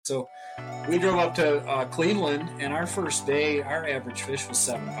So we drove up to Cleveland, and our first day, our average fish was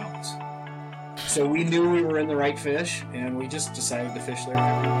 7 pounds. So we knew we were in the right fish, and we just decided to fish there.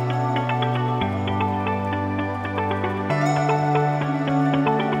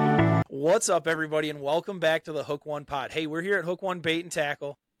 What's up, everybody, and welcome back to the Hook One Pod. Hey, we're here at Hook One Bait and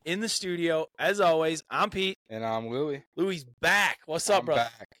Tackle in the studio. As always, I'm Pete. And I'm Louie. Louie's back. What's up, bro?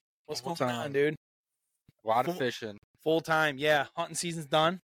 Back. What's going on, dude? A lot of fishing. Full time, yeah. Hunting season's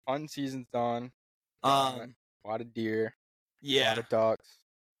done. Hunting season's done. A lot of deer. Yeah. A lot of ducks.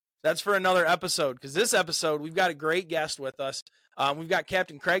 That's for another episode, because this episode, we've got a great guest with us. We've got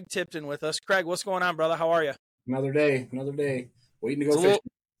Captain Craig Tipton with us. Craig, what's going on, brother? How are you? Another day. Waiting to go fishing.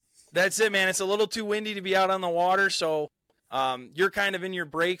 That's it, man. It's a little too windy to be out on the water, so you're kind of in your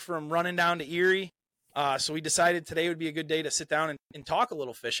break from running down to Erie. So we decided today would be a good day to sit down and talk a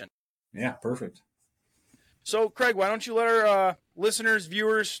little fishing. Yeah, perfect. So, Craig, why don't you let our listeners,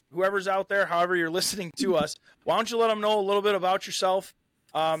 viewers, whoever's out there, however you're listening to us, why don't you let them know a little bit about yourself,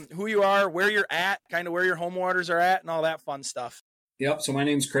 who you are, where you're at, kind of where your home waters are at, and all that fun stuff. Yep, so my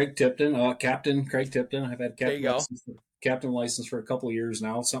name's Craig Tipton, Captain Craig Tipton. I've had captain license for a couple of years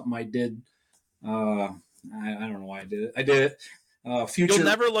now. Something I did. I don't know why I did it. I did it. Future. You'll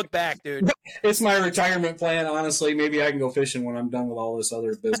never look back, dude. It's my retirement plan. Honestly, maybe I can go fishing when I'm done with all this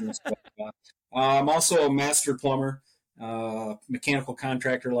other business. But, I'm also a master plumber, mechanical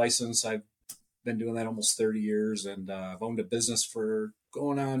contractor license. I've been doing that almost 30 years, and I've owned a business for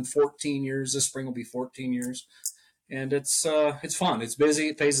going on 14 years. This spring will be 14 years, and it's fun. It's busy.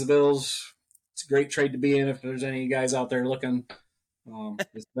 It pays the bills. It's a great trade to be in if there's any guys out there looking.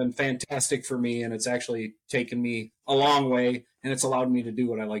 It's been fantastic for me, and it's actually taken me a long way, and it's allowed me to do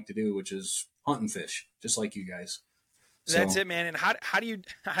what I like to do, which is hunt and fish, just like you guys. That's it, man. And how do you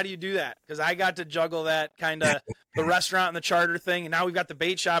do that? Because I got to juggle that kind of the restaurant and the charter thing, and now we've got the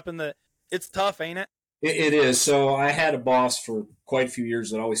bait shop and it's tough, ain't it? It is. So I had a boss for quite a few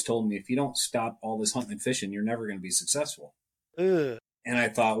years that always told me, if you don't stop all this hunting and fishing, you're never going to be successful. Ugh. And I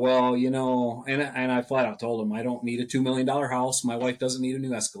thought, well, and I flat out told him, I don't need a $2 million house. My wife doesn't need a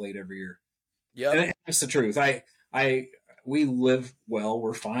new Escalade every year. Yeah, and that's the truth. We live well.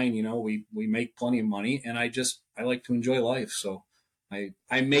 We're fine. We make plenty of money, and I like to enjoy life. So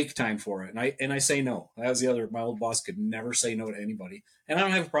I make time for it, and I say no. That was my old boss could never say no to anybody, and I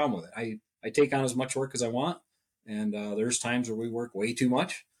don't have a problem with it. I take on as much work as I want, and there's times where we work way too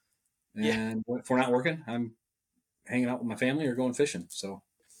much, and if we're not working, I'm hanging out with my family or going fishing. So,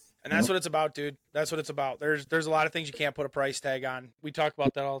 and that's what it's about, dude. That's what it's about. There's a lot of things you can't put a price tag on. We talk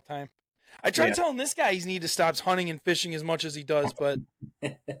about that all the time. I tried telling this guy he needs to stop hunting and fishing as much as he does, but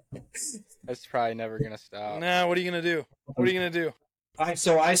that's probably never gonna stop. Nah, what are you gonna do?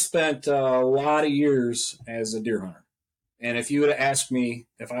 So I spent a lot of years as a deer hunter, and if you would have asked me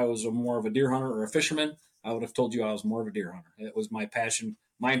if I was more of a deer hunter or a fisherman, I would have told you I was more of a deer hunter. It was my passion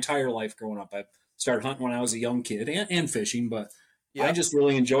my entire life growing up. I started hunting when I was a young kid and fishing, but I just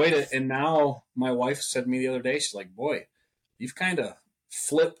really enjoyed it. And now my wife said to me the other day, she's like, "Boy, you've kind of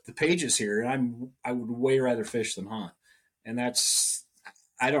flip the pages here, and I would way rather fish than hunt." And that's,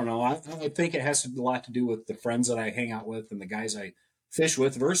 I don't know. I think it has a lot to do with the friends that I hang out with and the guys I fish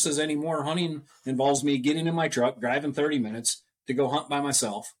with versus anymore. Hunting involves me getting in my truck, driving 30 minutes to go hunt by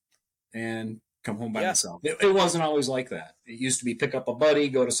myself and come home by myself. It wasn't always like that. It used to be pick up a buddy,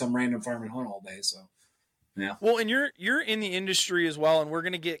 go to some random farm and hunt all day. So, yeah. Well, and you're in the industry as well, and we're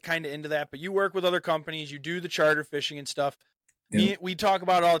going to get kind of into that, but you work with other companies, you do the charter fishing and stuff. We talk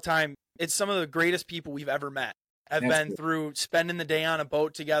about it all the time. It's some of the greatest people we've ever met. I've been through spending the day on a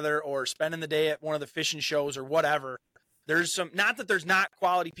boat together or spending the day at one of the fishing shows or whatever. There's not that there's not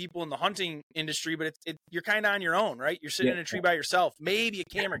quality people in the hunting industry, but you're kind of on your own, right? You're sitting in a tree by yourself, maybe a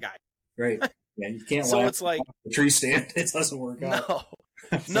camera guy. Right. Yeah, you can't so it's like the tree stand. It doesn't work out.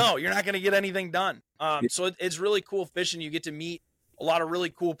 No, you're not going to get anything done. So it's really cool fishing. You get to meet a lot of really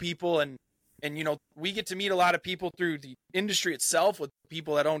cool people, and we get to meet a lot of people through the industry itself with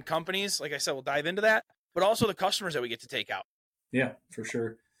people that own companies. Like I said, we'll dive into that, but also the customers that we get to take out. Yeah, for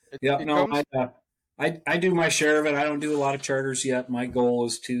sure. I do my share of it. I don't do a lot of charters yet. My goal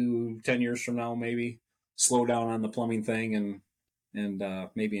is to 10 years from now, maybe slow down on the plumbing thing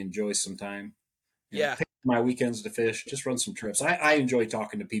and maybe enjoy some time. Take my weekends to fish, just run some trips. I enjoy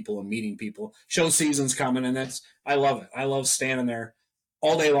talking to people and meeting people. Show season's coming, and I love it. I love standing there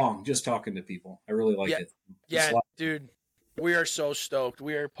all day long, just talking to people. I really like it. Yeah, dude, we are so stoked.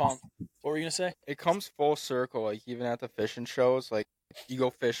 We are pumped. What were you going to say? It comes full circle, like even at the fishing shows. Like you go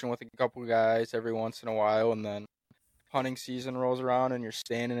fishing with a couple guys every once in a while, and then hunting season rolls around and you're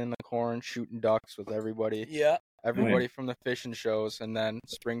standing in the corn shooting ducks with everybody. Yeah. everybody from the fishing shows, and then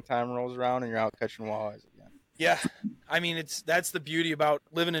springtime rolls around and you're out catching walleyes again. Yeah, I mean that's the beauty about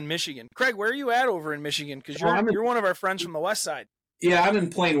living in Michigan. Craig, where are you at over in Michigan? Because you're one of our friends from the west side. Yeah, I'm in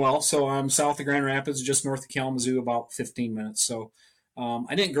Plainwell, so I'm south of Grand Rapids, just north of Kalamazoo, about 15 minutes. So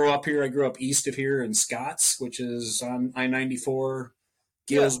I didn't grow up here. I grew up east of here in Scotts, which is on I-94,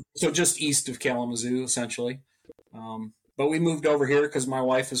 so just east of Kalamazoo, essentially. But we moved over here because my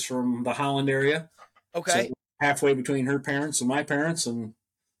wife is from the Holland area. Okay. So halfway between her parents and my parents, and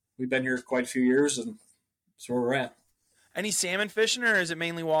we've been here quite a few years, and that's where we're at. Any salmon fishing, or is it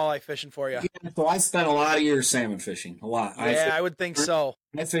mainly walleye fishing for you? Yeah, so I spent a lot of years salmon fishing, a lot. Yeah, I would think so.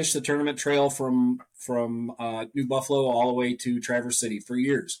 I fished the tournament trail from New Buffalo all the way to Traverse City for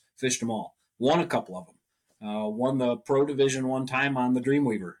years. Fished them all. Won a couple of them. Won the pro division one time on the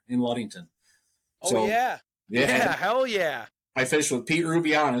Dreamweaver in Ludington. Oh, yeah. Yeah, hell yeah. I fished with Pete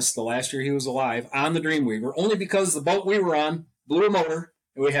Rubianis the last year he was alive on the Dreamweaver, only because the boat we were on blew a motor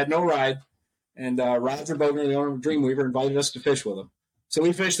and we had no ride. And Roger Bogner, the owner of Dreamweaver, invited us to fish with him. So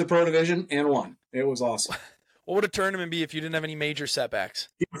we fished the pro division and won. It was awesome. What would a tournament be if you didn't have any major setbacks?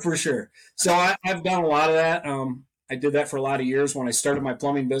 Yeah, for sure. So I've done a lot of that. I did that for a lot of years. When I started my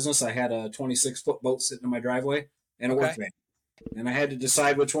plumbing business, I had a 26-foot boat sitting in my driveway and a work van. And I had to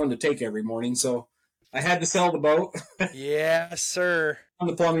decide which one to take every morning. So I had to sell the boat. Yeah, sir. On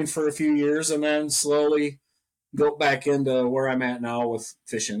the plumbing for a few years and then slowly go back into where I'm at now with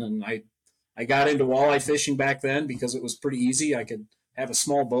fishing. And I got into walleye fishing back then because it was pretty easy. I could have a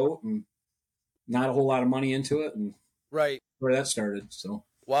small boat and not a whole lot of money into it, and right where that started. So,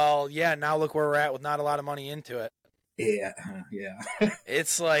 well, yeah. Now look where we're at with not a lot of money into it. Yeah.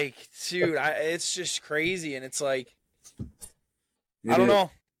 It's like, dude, it's just crazy, and it's like, I don't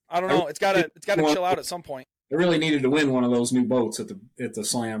know. It's gotta chill out at some point. I really needed to win one of those new boats at the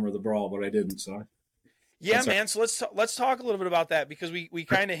slam or the brawl, but I didn't. So. Yeah, man. So let's talk a little bit about that because we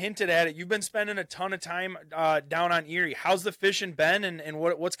kind of hinted at it. You've been spending a ton of time down on Erie. How's the fishing been, and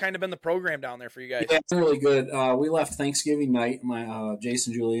what's kind of been the program down there for you guys? Yeah, it's really good. We left Thanksgiving night. My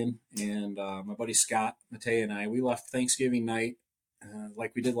Jason Julian and my buddy Scott Matei and we left Thanksgiving night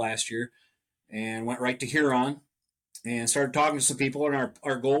like we did last year, and went right to Huron and started talking to some people. And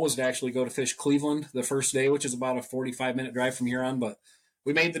our goal was to actually go to fish Cleveland the first day, which is about a 45-minute drive from Huron, but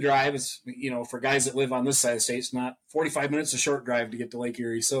we made the drive. It's, for guys that live on this side of the state, it's not 45 minutes, a short drive to get to Lake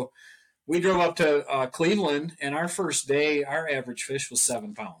Erie. So we drove up to Cleveland, and our first day, our average fish was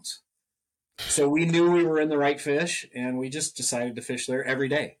 7 pounds. So we knew we were in the right fish, and we just decided to fish there every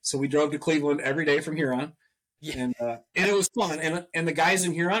day. So we drove to Cleveland every day from Huron, and it was fun. And the guys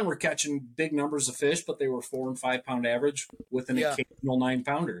in Huron were catching big numbers of fish, but they were 4 and 5 pound average with an occasional 9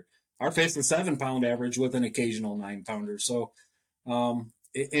 pounder. Our fish was 7 pound average with an occasional 9 pounder. So, and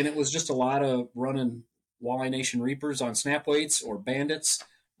it was just a lot of running Walleye Nation Reapers on snap weights or bandits.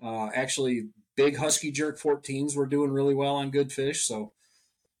 Actually, big Husky Jerk 14s were doing really well on good fish. So,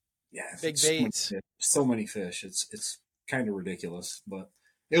 yeah, big baits. So many fish. It's kind of ridiculous, but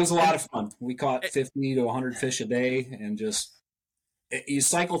it was a lot of fun. We caught 50 to 100 fish a day, and just you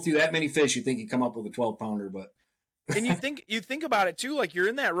cycle through that many fish, you think you come up with a 12 pounder, but. And you think about it too, like you're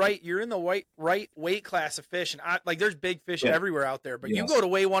in the right weight class of fish, and there's big fish everywhere out there. But you go to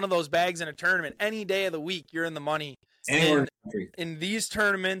weigh one of those bags in a tournament any day of the week, you're in the money. Anywhere in the country. In these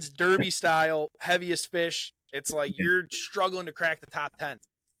tournaments, derby style, heaviest fish, it's like you're struggling to crack the top 10.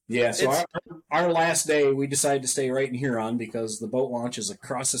 Yeah, so our last day, we decided to stay right in Huron because the boat launch is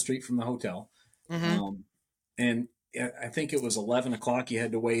across the street from the hotel. Mm-hmm. And I think it was 11 o'clock you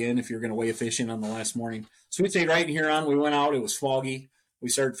had to weigh in if you're going to weigh a fish in on the last morning. So we stayed right in Huron. We went out. It was foggy. We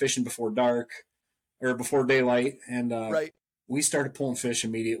started fishing before daylight. And we started pulling fish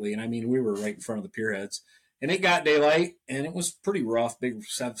immediately. And, I mean, we were right in front of the pier heads. And it got daylight, and it was pretty rough, big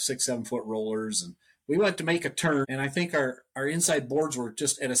 6-7 foot rollers. And we went to make a turn, and I think our inside boards were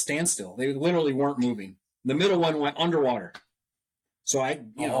just at a standstill. They literally weren't moving. The middle one went underwater. So I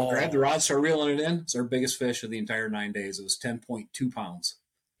grabbed the rod, started reeling it in. It's our biggest fish of the entire 9 days. It was 10.2 pounds.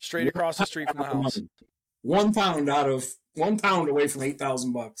 Straight across the street from the house. 1 pound away from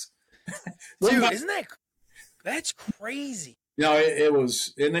 $8,000. Dude, isn't that's crazy? No, it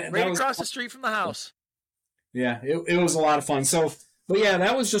was. Across the street from the house. Yeah, it was a lot of fun. So, but yeah,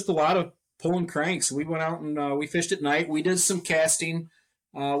 that was just a lot of pulling cranks. We went out and we fished at night. We did some casting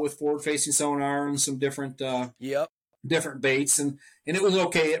with forward-facing sonar and some different different baits, and it was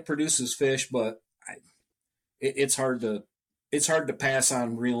okay. It produces fish, but it's hard to pass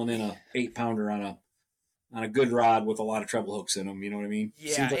on reeling in a 8-pounder on a good rod with a lot of treble hooks in them. You know what I mean?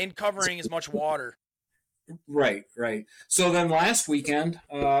 Yeah, and covering as much water. Right. So then last weekend,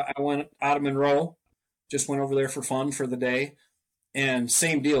 I went out of Monroe just went over there for fun for the day. And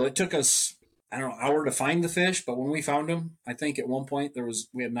same deal. It took us, I don't know, an hour to find the fish, but when we found them, I think at one point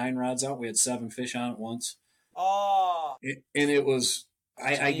we had 9 rods out. We had 7 fish on at once. Oh. And it was,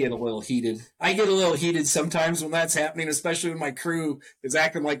 I get a little heated. I get a little heated sometimes when that's happening, especially when my crew is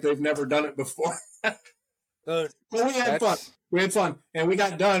acting like they've never done it before. But we had fun. We had fun. And we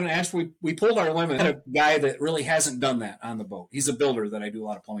got done. Actually, we pulled our limit. I had a guy that really hasn't done that on the boat. He's a builder that I do a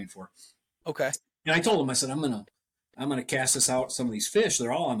lot of plumbing for. Okay. And I told him, I said, I'm gonna cast this out. Some of these fish,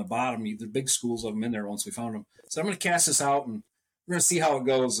 they're all on the bottom. There's big schools of them in there once we found them. So I'm gonna cast this out, and we're gonna see how it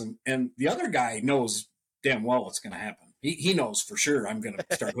goes. And the other guy knows damn well what's gonna happen. He knows for sure I'm gonna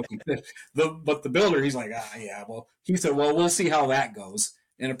start hooking fish. But the builder, he's like, yeah. Well, he said, well, we'll see how that goes.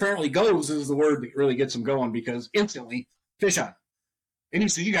 And apparently, goes is the word that really gets him going, because instantly fish on. And he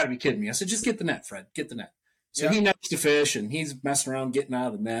said, you got to be kidding me. I said, just get the net, Fred. Get the net. So he nets the fish, and he's messing around getting out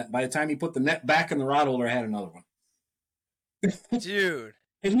of the net. By the time he put the net back in the rod holder, I had another one. Dude.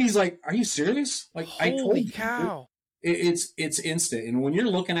 And he's like, are you serious? Like, I told you. Holy cow. It's instant. And when you're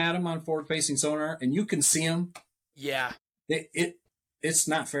looking at them on forward-facing sonar and you can see them, yeah, it's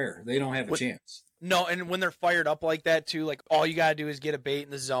not fair. They don't have a chance. No, and when they're fired up like that, too, like, all you got to do is get a bait in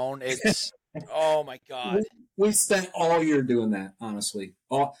the zone. It's, oh, my God. We spent all year doing that, honestly.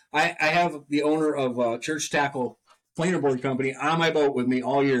 I have the owner of Church Tackle Planer Board Company on my boat with me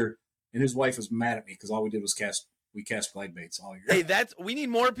all year, and his wife was mad at me because all we did was cast glide baits all year. Hey, we need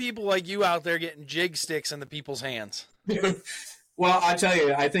more people like you out there getting jig sticks in the people's hands. Well, I tell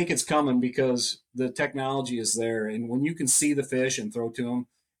you, I think it's coming because the technology is there, and when you can see the fish and throw to them,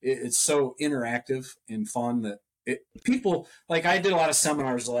 it's so interactive and fun that people, like, I did a lot of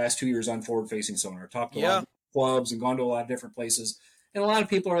seminars the last 2 years on forward-facing sonar. Talked to a lot of clubs and gone to a lot of different places, and a lot of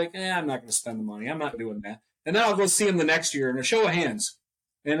people are like, I'm not going to spend the money. I'm not doing that. And then I'll go see them the next year, and a show of hands,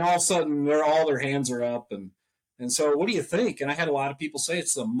 and all of a sudden, all their hands are up, and so what do you think? And I had a lot of people say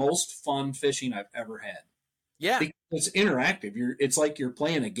it's the most fun fishing I've ever had. Yeah. Because it's interactive. It's like you're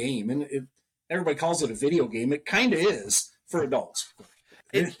playing a game, and everybody calls it a video game. It kind of is for adults.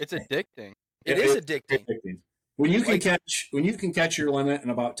 It's addicting. It is addicting. When you can catch your limit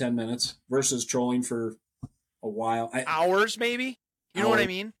in about 10 minutes versus trolling for a while. Hours, maybe? You know what I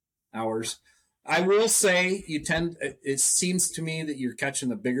mean? Hours. I will say it seems to me that you're catching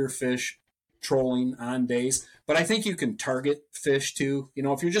the bigger fish trolling on days, but I think you can target fish too. You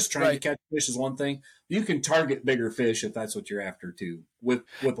know, if you're just trying to catch fish is one thing. You can target bigger fish if that's what you're after too with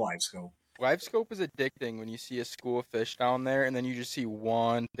live scope. Live scope is addicting when you see a school of fish down there and then you just see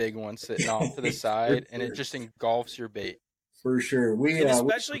one big one sitting off to the side and it just engulfs your bait. For sure.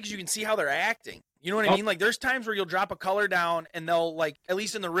 Especially because you can see how they're acting. You know what I mean? Like, there's times where you'll drop a color down and they'll, like, at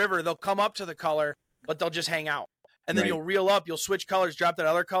least in the river, they'll come up to the color, but they'll just hang out. And then you'll reel up, you'll switch colors, drop that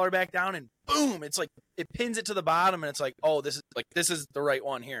other color back down, and boom, it's like it pins it to the bottom, and it's like, oh, this is the right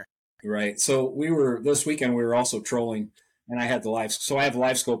one here. Right. So this weekend we were also trolling, and I had I have the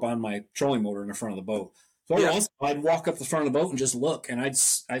live scope on my trolling motor in the front of the boat. So I'd walk up the front of the boat and just look, and I'd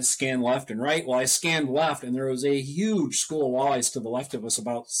scan left and right. Well, I scanned left, and there was a huge school of walleyes to the left of us,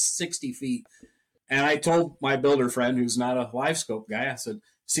 about 60 feet. And I told my builder friend, who's not a live scope guy, I said,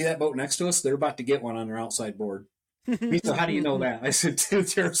 see that boat next to us? They're about to get one on their outside board. He said, how do you know that? I said,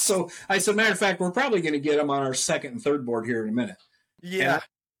 dude, matter of fact, we're probably going to get them on our second and third board here in a minute. Yeah.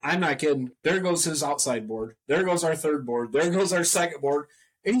 And I'm not kidding. There goes his outside board. There goes our third board. There goes our second board.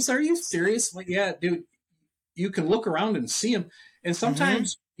 And he said, are you serious? I'm like, yeah, dude, you can look around and see them. And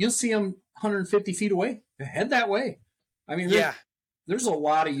sometimes you'll see them 150 feet away. Head that way. I mean, there's a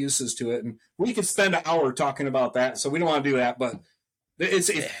lot of uses to it. And we could spend an hour talking about that. So we don't want to do that. But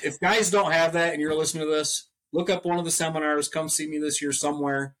if guys don't have that and you're listening to this, look up one of the seminars, come see me this year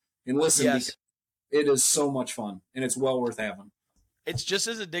somewhere, and listen. Yes. It is so much fun, and it's well worth having. It's just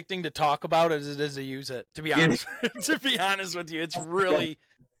as addicting to talk about as it is to use it, to be honest. To be honest with you, it's really...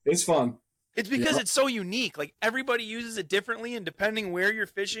 It's fun. It's because it's so unique. Like, everybody uses it differently, and depending where you're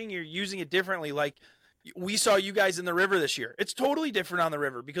fishing, you're using it differently. Like, we saw you guys in the river this year. It's totally different on the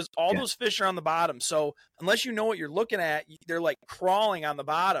river because all those fish are on the bottom. So unless you know what you're looking at, they're like crawling on the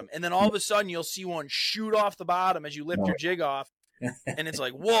bottom. And then all of a sudden you'll see one shoot off the bottom as you lift your jig off. And it's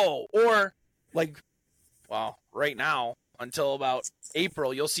like, whoa. Or like, well, right now until about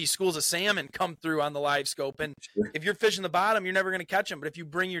April, you'll see schools of salmon come through on the live scope. And if you're fishing the bottom, you're never going to catch them. But if you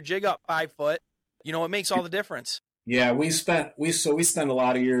bring your jig up 5 foot, you know, it makes all the difference. Yeah, we spent a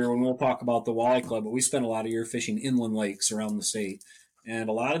lot of year, when we'll talk about the Walleye Club, but we spent a lot of year fishing inland lakes around the state. And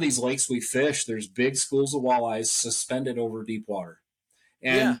a lot of these lakes we fish, there's big schools of walleyes suspended over deep water.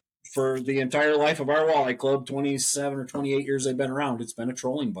 And for the entire life of our Walleye Club, 27 or 28 years they've been around, it's been a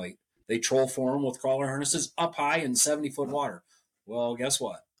trolling bite. They troll for them with crawler harnesses up high in 70-foot water. Well, guess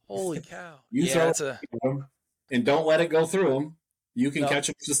what? Holy cow! You throw them and don't let it go through them. You can catch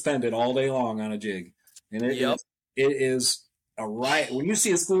them suspended all day long on a jig, and it is a riot. When you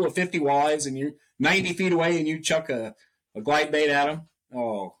see a school of 50 walleyes and you're 90 feet away and you chuck a glide bait at them,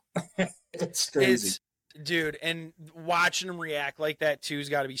 oh, it's crazy. Dude, and watching them react like that too has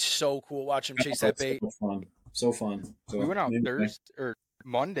got to be so cool. Watching them chase that bait. So fun. So we went out Thursday or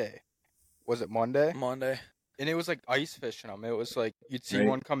Monday. Was it Monday? Monday. And it was like ice fishing them. It was like you'd see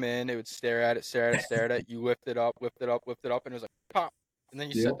one come in, it would stare at it. You lift it up, and it was like pop, and then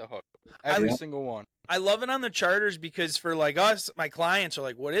you set the hook. Every single one. I love it on the charters because for like us, my clients are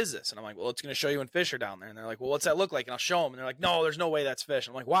like, "What is this?" And I'm like, "Well, it's going to show you when fish are down there." And they're like, "Well, what's that look like?" And I'll show them, and they're like, "No, there's no way that's fish."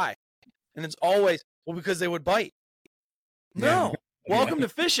 I'm like, "Why?" And it's always, "Well, because they would bite." No, welcome to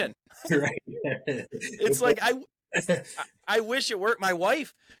fishing. Right. It's like I wish it worked. My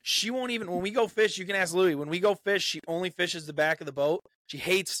wife, she won't even, when we go fish, you can ask Louie, when we go fish, she only fishes the back of the boat. She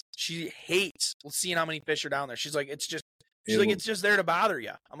hates seeing how many fish are down there. She's like, it's just there to bother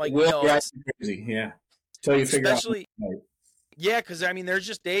you. I'm like, no, that's crazy. Yeah. Until you figure out. Yeah. Cause I mean, there's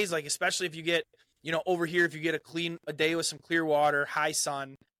just days like, especially if you get, over here, if you get a day with some clear water, high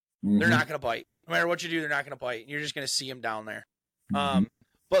sun, they're not going to bite. No matter what you do, they're not going to bite. You're just going to see them down there.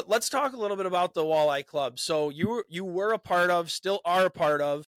 But let's talk a little bit about the Walleye Club. So you were still are a part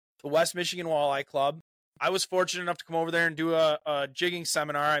of the West Michigan Walleye Club. I was fortunate enough to come over there and do a jigging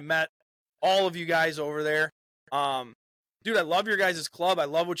seminar. I met all of you guys over there. Dude, I love your guys' club. I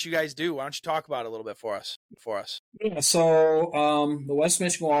love what you guys do. Why don't you talk about it a little bit for us? Yeah, so the West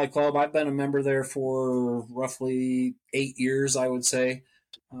Michigan Walleye Club, I've been a member there for roughly 8 years, I would say.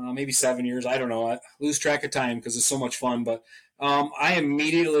 Maybe 7 years. I don't know. I lose track of time because it's so much fun. But I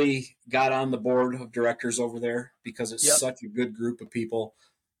immediately got on the board of directors over there because it's such a good group of people.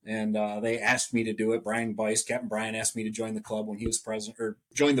 And they asked me to do it. Captain Brian asked me to join the club when he was president, or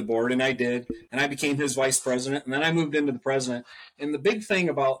join the board, and I did. And I became his vice president, and then I moved into the president. And the big thing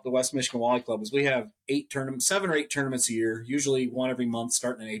about the West Michigan Walleye Club is we have 7 or 8 tournaments a year, usually one every month,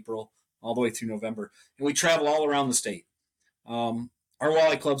 starting in April all the way through November. And we travel all around the state. Our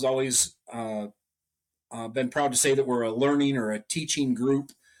Walleye Club's always been proud to say that we're a learning or a teaching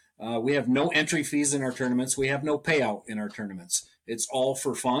group. We have no entry fees in our tournaments. We have no payout in our tournaments. It's all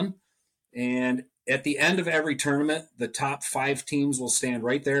for fun. And at the end of every tournament, the top 5 teams will stand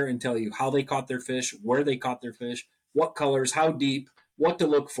right there and tell you how they caught their fish, where they caught their fish, what colors, how deep, what to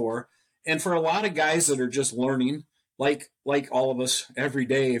look for. And for a lot of guys that are just learning, like all of us every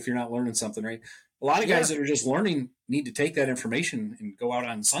day, if you're not learning something, right? A lot of guys that are just learning need to take that information and go out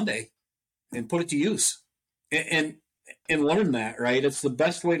on Sunday and put it to use and learn that, right? It's the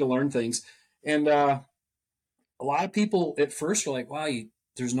best way to learn things. And a lot of people at first are like, wow,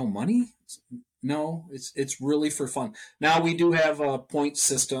 there's no money? No, it's really for fun. Now we do have a point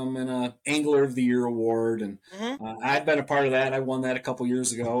system and a Angler of the Year award, and I've been a part of that. I won that a couple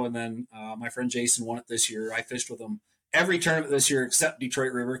years ago, and then my friend Jason won it this year. I fished with him every tournament this year except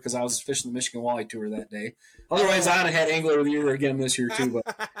Detroit River because I was fishing the Michigan Walleye Tour that day. Otherwise, I'd have had Angler of the Year again this year too.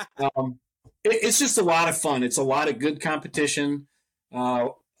 But it's just a lot of fun. It's a lot of good competition.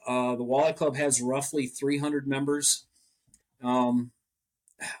 The Walleye Club has roughly 300 members.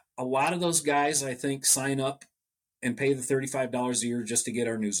 A lot of those guys, I think, sign up and pay the $35 a year just to get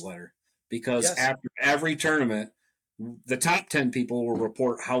our newsletter. Because after every tournament, the top 10 people will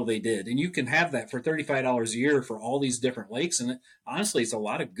report how they did. And you can have that for $35 a year for all these different lakes. And honestly, it's a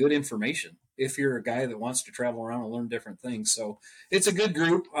lot of good information if you're a guy that wants to travel around and learn different things. So it's a good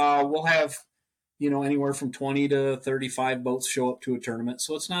group. We'll have, anywhere from 20 to 35 boats show up to a tournament.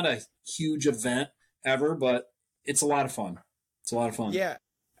 So it's not a huge event ever, but it's a lot of fun. Yeah.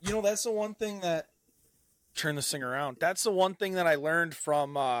 That's the one thing that turn this thing around. That's the one thing that I learned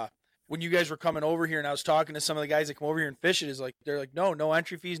from when you guys were coming over here and I was talking to some of the guys that come over here and fish it is like, they're like, no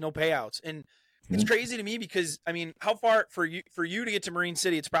entry fees, no payouts. And it's crazy to me because how far for you to get to Marine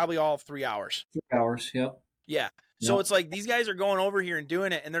City, it's probably all 3 hours. 3 hours. Yep. Yeah. So it's like these guys are going over here and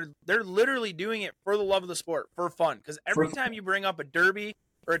doing it, and they're literally doing it for the love of the sport, for fun. Because every time you bring up a derby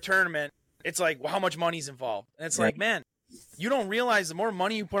or a tournament, it's like, well, how much money's involved? And it's like, man, you don't realize the more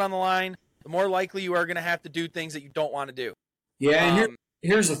money you put on the line, the more likely you are going to have to do things that you don't want to do. Yeah, and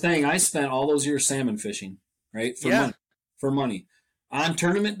here's the thing. I spent all those years salmon fishing, right, for money. On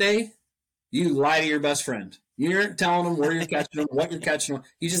tournament day, you lie to your best friend. You aren't telling them where you're catching them, what you're catching them.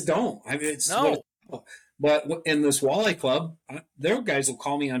 You just don't. But in this Walleye Club, their guys will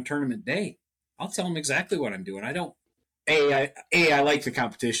call me on tournament day. I'll tell them exactly what I'm doing. I don't. I like the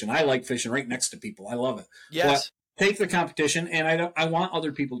competition. I like fishing right next to people. I love it. Yes. take the competition, and I want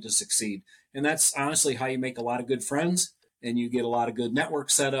other people to succeed. And that's honestly how you make a lot of good friends, and you get a lot of good network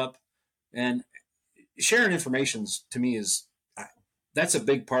set up. And sharing information to me that's a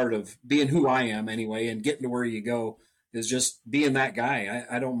big part of being who I am anyway, and getting to where you go is just being that guy.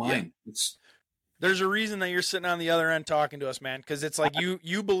 I don't mind. Yeah. There's a reason that you're sitting on the other end talking to us, man, because it's like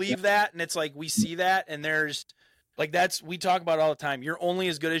you believe that, and it's like we see that, and there's like we talk about it all the time. You're only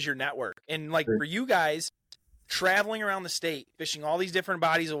as good as your network, and like for you guys, traveling around the state, fishing all these different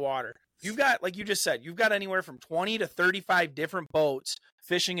bodies of water, you've got, like you just said, you've got anywhere from 20 to 35 different boats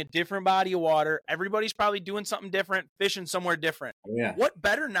fishing a different body of water. Everybody's probably doing something different, fishing somewhere different. Yeah. What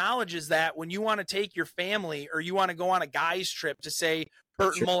better knowledge is that when you want to take your family or you want to go on a guy's trip to say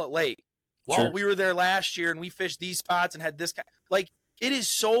Burton Mullet Lake? Well, we were there last year and we fished these spots and had this guy. Like, it is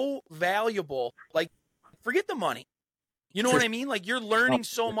so valuable. Like, forget the money. You know what I mean? Like, you're learning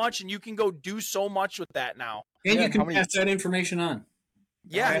so much, and you can go do so much with that now. And you can pass that information on.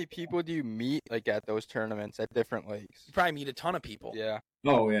 Yeah. How many people do you meet like at those tournaments at different lakes? You probably meet a ton of people. Yeah.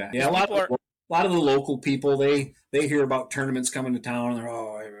 Oh yeah. Yeah. A lot of the local people, they hear about tournaments coming to town,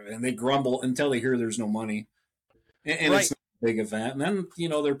 and they grumble until they hear there's no money, and it's not a big event. And then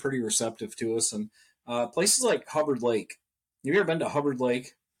they're pretty receptive to us. And places like Hubbard Lake. Have you ever been to Hubbard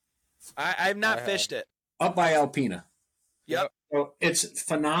Lake? I've not fished it. Up by Alpena. Yep. So it's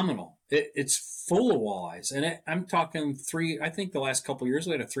phenomenal. It's full of walleyes, and I'm talking I think the last couple of years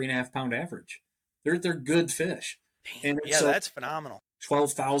we had a 3.5 pound average. They're good fish. And that's phenomenal.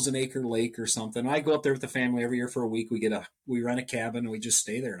 12,000 acre lake or something. I go up there with the family every year for a week. We rent a cabin and we just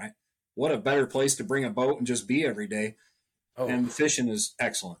stay there. And what a better place to bring a boat and just be every day. Oh. And the fishing is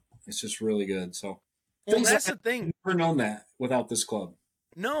excellent. It's just really good. So that's the thing. I've never known that without this club.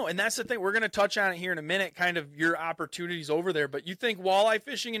 No, and that's the thing. We're going to touch on it here in a minute, kind of your opportunities over there. But you think walleye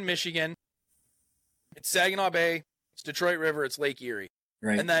fishing in Michigan, it's Saginaw Bay, it's Detroit River, it's Lake Erie.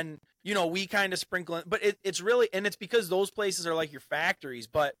 Right. And then, we kind of sprinkle in. But it's really, and it's because those places are like your factories.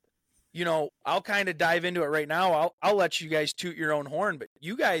 But, I'll kind of dive into it right now. I'll let you guys toot your own horn. But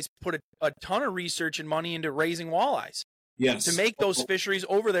you guys put a ton of research and money into raising walleyes. Yes. To make those fisheries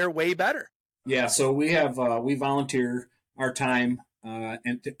over there way better. Yeah, so we have we volunteer our time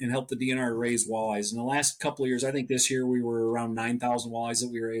and help the DNR raise walleyes. In the last couple of years, I think this year we were around 9,000 walleyes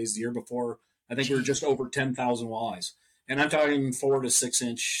that we raised. The year before, I think we were just over 10,000 walleyes. And I'm talking 4 to 6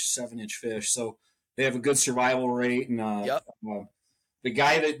 inch, 7 inch fish. So they have a good survival rate. And the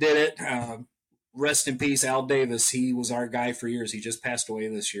guy that did it, rest in peace, Al Davis. He was our guy for years. He just passed away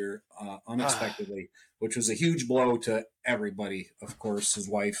this year unexpectedly, which was a huge blow to everybody. Of course, his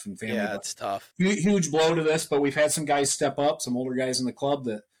wife and family. Yeah, it's tough. Huge blow to this, but we've had some guys step up, some older guys in the club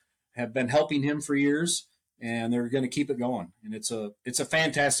that have been helping him for years, and they're going to keep it going. And it's a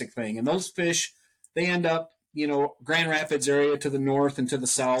fantastic thing. And those fish, they end up, Grand Rapids area to the north and to the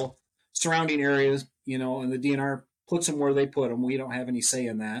south, surrounding areas, and the DNR puts them where they put them. We don't have any say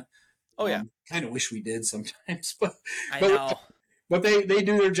in that. Oh yeah. Kind of wish we did sometimes, I know. But they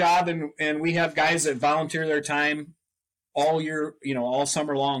do their job, and we have guys that volunteer their time all year, all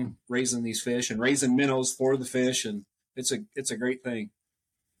summer long, raising these fish and raising minnows for the fish, and it's a great thing.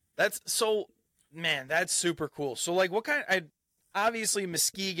 That's super cool. So like, what obviously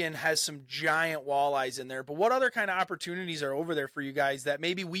Muskegon has some giant walleyes in there, but what other kind of opportunities are over there for you guys that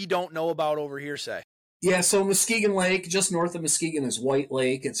maybe we don't know about over here, say? Yeah, so Muskegon Lake, just north of Muskegon, is White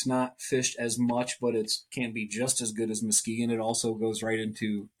Lake. It's not fished as much, but it can be just as good as Muskegon. It also goes right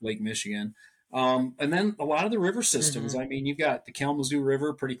into Lake Michigan. And then a lot of the river systems. Mm-hmm. I mean, you've got the Kalamazoo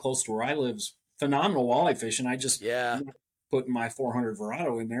River pretty close to where I live. Phenomenal walleye fishing. I just putting my 400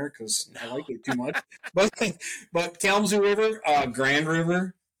 Verado in there because I like it too much. But Kalamazoo River, Grand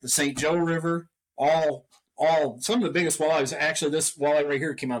River, the St. Joe River, all some of the biggest walleyes. Actually, this walleye right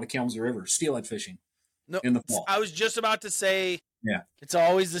here came out of the Kalamazoo River, steelhead fishing. No, in the fall. I was just about to say, it's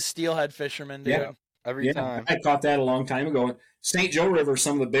always the steelhead fishermen, dude. Yeah, every time. I caught that a long time ago. St. Joe River,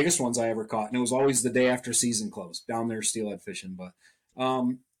 some of the biggest ones I ever caught, and it was always the day after season closed down there steelhead fishing. But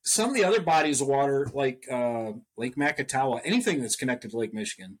some of the other bodies of water, like Lake Macatawa, anything that's connected to Lake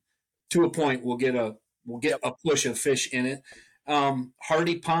Michigan, to a point, we'll get a push of fish in it.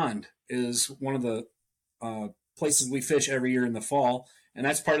 Hardy Pond is one of the places we fish every year in the fall. And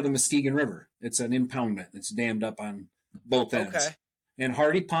that's part of the Muskegon River. It's an impoundment. It's dammed up on both ends. Okay. And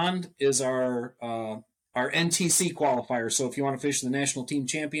Hardy Pond is our NTC qualifier. So if you want to fish the National Team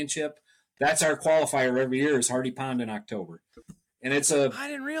Championship, that's our qualifier every year is Hardy Pond in October. And I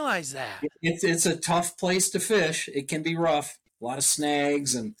didn't realize that. It's a tough place to fish. It can be rough. A lot of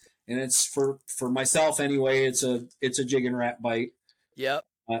snags, and it's for myself anyway, it's a jig and rat bite. Yep.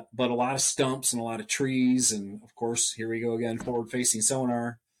 but a lot of stumps and a lot of trees. And of course, here we go again, forward facing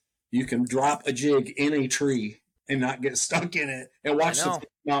sonar. You can drop a jig in a tree and not get stuck in it and watch the fish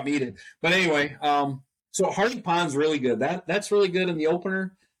not eat it. But anyway, so Hardy Pond's really good. That's really good in the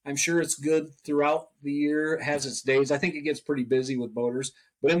opener. I'm sure it's good throughout the year. It has its days. I think it gets pretty busy with boaters.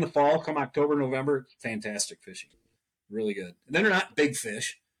 But in the fall, come October, November, fantastic fishing. Really good. And then they're not big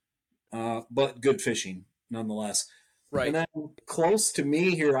fish, but good fishing nonetheless. Right. And then close to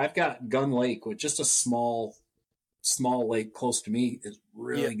me here, I've got Gun Lake, with just a small lake close to me, is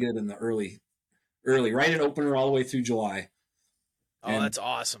really good in the early, right at opener all the way through July. Oh, that's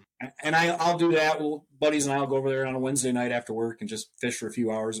awesome. And I'll do that. Buddies and I will go over there on a Wednesday night after work and just fish for a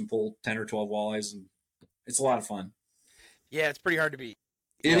few hours and pull 10 or 12 walleyes. And it's a lot of fun. Yeah, it's pretty hard to beat.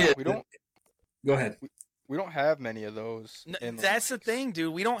 It is. We don't. Go ahead. We don't have many of those. That's the thing,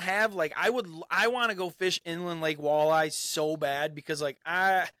 dude. We don't have, like, I want to go fish inland lake walleyes so bad because, like,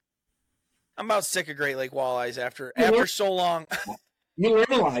 I'm about sick of Great Lake walleyes after so long. You learn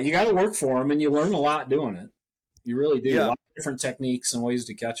a lot. You got to work for them, and you learn a lot doing it. You really do. A lot of different techniques and ways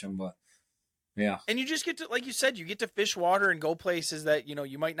to catch them, but yeah. And you just get to, like you said, you get to fish water and go places that,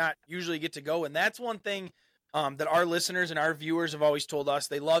 you might not usually get to go. And that's one thing that our listeners and our viewers have always told us.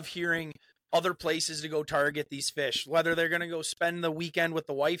 They love hearing other places to go target these fish, whether they're going to go spend the weekend with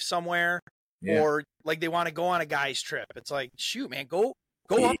the wife somewhere or like they want to go on a guy's trip. It's like, shoot, man, go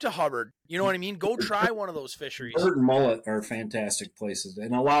up to Hubbard. You know what I mean? Go try one of those fisheries. Burt and Mullet are fantastic places,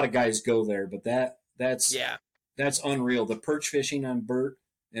 and a lot of guys go there, but that's unreal. The perch fishing on Burt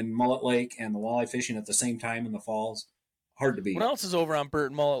and Mullet Lake and the walleye fishing at the same time in the falls, hard to beat. What else is over on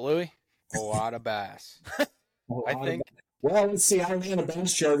Burt and Mullet, Louie? A lot of bass. I think. Well, let's see. I ran a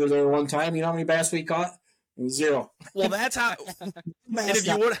bass charter there one time. You know how many bass we caught? It was 0. Well, that's how.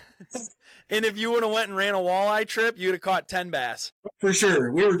 And if you would have went and ran a walleye trip, you'd have caught 10 bass. For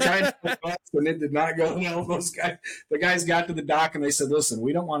sure. We were trying to catch bass, and it did not go well. The guys got to the dock, and they said, listen,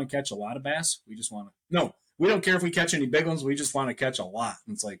 we don't want to catch a lot of bass. We just want to – no, we don't care if we catch any big ones. We just want to catch a lot.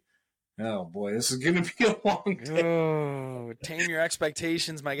 And it's like, oh, boy, this is going to be a long day. Oh, tame your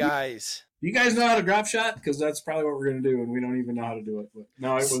expectations, my guys. Do you guys know how to drop shot? Because that's probably what we're going to do, and we don't even know how to do it. But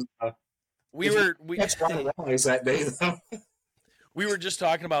no, it was we catch a lot of walleyes that day, though. We were just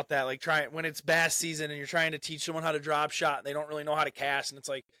talking about that, like when it's bass season and you're trying to teach someone how to drop shot, and they don't really know how to cast, and it's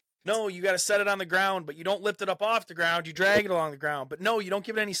like, no, you got to set it on the ground, but you don't lift it up off the ground, you drag it along the ground, but no, you don't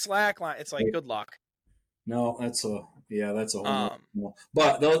give it any slack line. It's like, good luck. No, that's a whole.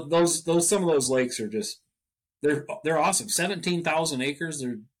 But those some of those lakes are just they're awesome. 17,000 acres.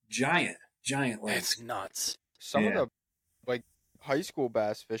 They're giant lakes. That's nuts. Some of the like high school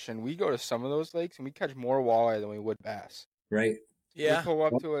bass fishing, we go to some of those lakes and we catch more walleye than we would bass. Right. Yeah. We pull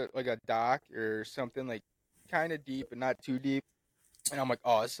up to it like a dock or something like kind of deep but not too deep, and I'm like,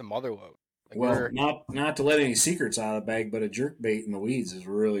 oh, it's a mother load. Like, well, not to let any secrets out of the bag, but a jerk bait in the weeds is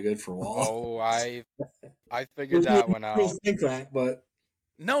really good for walleye. Oh, I figured that one out. Think that, but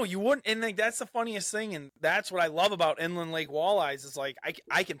no, you wouldn't. And like, that's the funniest thing, and that's what I love about inland lake walleyes. Is like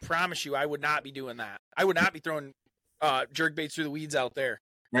I can promise you, I would not be doing that. I would not be throwing jerk baits through the weeds out there.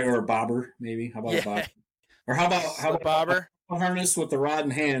 Right, or a bobber maybe. How about a bobber? Or how about bobber? A harness with the rod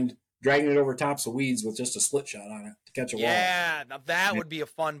in hand, dragging it over tops of weeds with just a split shot on it to catch a walleye. Yeah, now that would be a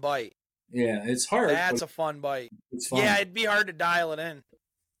fun bite. Yeah, it's hard. That's a fun bite. It's fun. Yeah, it'd be hard to dial it in.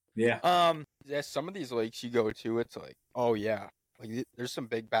 Yeah. Yeah, some of these lakes you go to, it's like, oh yeah, like there's some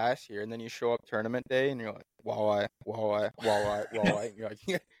big bass here, and then you show up tournament day, and you're like, walleye. And you're like,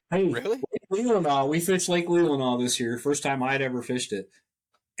 hey, really? Lake Leelanau, we fished Lake Leelanau this year. First time I'd ever fished it,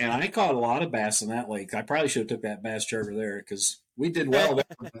 and I caught a lot of bass in that lake. I probably should have took that bass charter there because we did well there.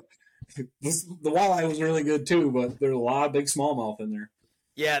 But the walleye was really good too, but there's a lot of big smallmouth in there.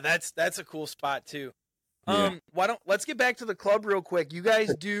 Yeah, that's a cool spot too. Yeah. Let's get back to the club real quick. You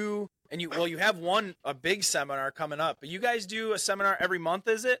guys do, and you have a big seminar coming up, but you guys do a seminar every month,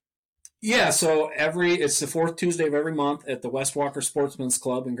 is it? Yeah, so it's the fourth Tuesday of every month at the West Walker Sportsman's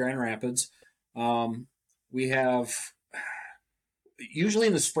Club in Grand Rapids. We have usually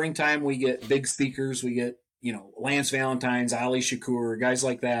in the springtime we get big speakers. We get Lance Valentine's, Ali Shakur, guys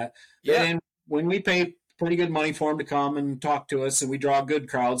like that. Yeah. And when we pay pretty good money for them to come and talk to us, and we draw good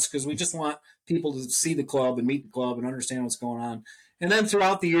crowds because we just want people to see the club and meet the club and understand what's going on. And then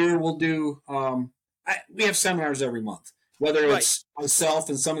throughout the year, we'll do we have seminars every month, whether it's myself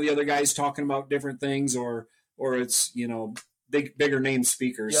and some of the other guys talking about different things, or it's bigger name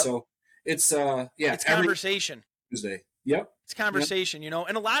speakers. Yep. So it's it's conversation Tuesday. Yep, it's conversation. Yep.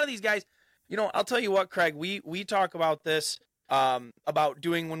 And a lot of these guys, I'll tell you what, Craig, we talk about this. About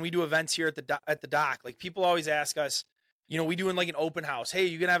doing when we do events here at the dock, like people always ask us, we doing like an open house. Hey,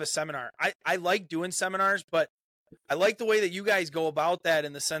 you gonna have a seminar. I like doing seminars, but I like the way that you guys go about that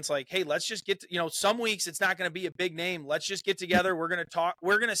in the sense like, hey, let's just get to, some weeks it's not going to be a big name. Let's just get together. We're going to talk.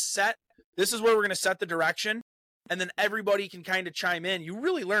 This is where we're going to set the direction. And then everybody can kind of chime in. You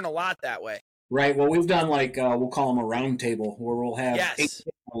really learn a lot that way. Right. Well, we've done like, we'll call them a round table where we'll have 8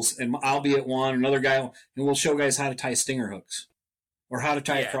 tables and I'll be at one, another guy, and we'll show guys how to tie stinger hooks or how to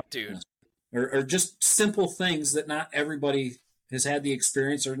tie a cross. Dude. Or just simple things that not everybody has had the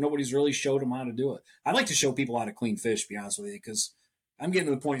experience or nobody's really showed them how to do it. I like to show people how to clean fish, to be honest with you, because I'm getting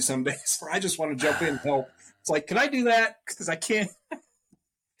to the point some days where I just want to jump in and help. It's like, can I do that? Because I can't.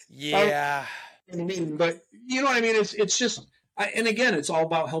 Yeah. But you know what I mean? It's just, and again, it's all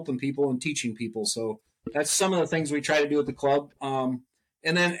about helping people and teaching people. So that's some of the things we try to do at the club. And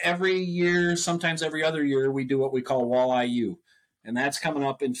then every year, sometimes every other year, we do what we call Walleye U. And that's coming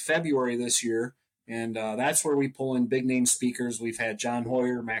up in February this year. And that's where we pull in big name speakers. We've had John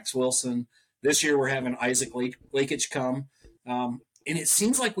Hoyer, Max Wilson. This year we're having Isaac Lakich come. And it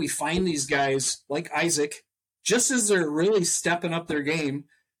seems like we find these guys like Isaac, just as they're really stepping up their game.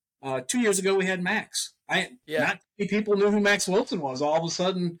 2 years ago we had Max. Not many people knew who Max Wilson was. All of a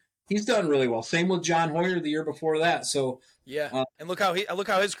sudden he's done really well. Same with John Hoyer the year before that. So and look how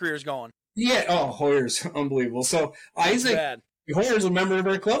his career's going. Yeah. Oh, Hoyer's unbelievable. So Isaac Hoyer's a member of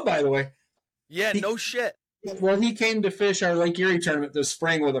our club, by the way. Yeah, no shit. Well, he came to fish our Lake Erie tournament this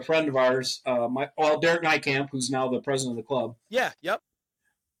spring with a friend of ours, Derek Nykamp, who's now the president of the club. Yeah, yep.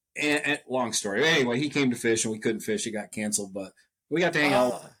 And long story. Anyway, he came to fish and we couldn't fish. It got canceled, but we got to hang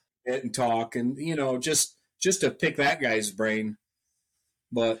out and talk and, just to pick that guy's brain.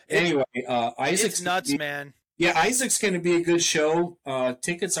 But anyway, Isaac's nuts, man. Yeah, Isaac's going to be a good show.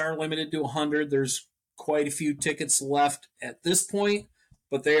 Tickets are limited to 100. There's quite a few tickets left at this point,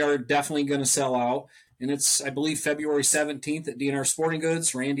 but they are definitely going to sell out. And it's, I believe, February 17th at DNR Sporting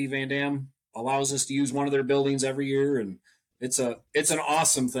Goods. Randy Van Dam allows us to use one of their buildings every year, and it's an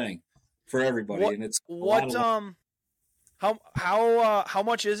awesome thing for everybody. And it's how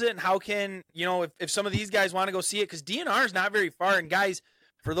much is it, and how can if some of these guys want to go see it, because DNR is not very far. And guys,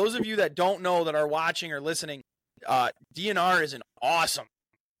 for those of you that don't know that are watching or listening, DNR is an awesome.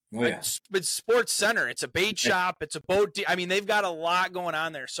 Oh, yeah. It's sports center. It's a bait shop. It's a boat. They've got a lot going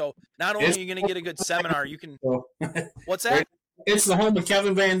on there. So not only are you going to get a good seminar, you can. What's that? It's the home of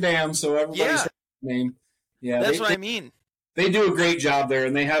Kevin Van Dam, so everybody's name. Yeah, that's what I mean. They do a great job there,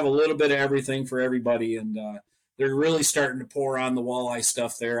 and they have a little bit of everything for everybody, and they're really starting to pour on the walleye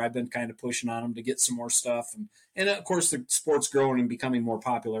stuff there. I've been kind of pushing on them to get some more stuff, and of course the sport's growing and becoming more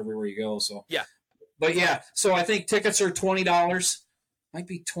popular everywhere you go. So so I think tickets are $20. Might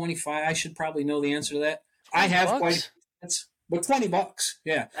be 25. I should probably know the answer to that. I have quite a few, but $20.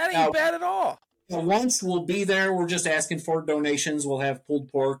 Yeah. That ain't bad at all. Once we'll be there, we're just asking for donations. We'll have pulled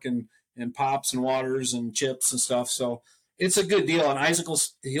pork and pops and waters and chips and stuff. So it's a good deal. And Isaac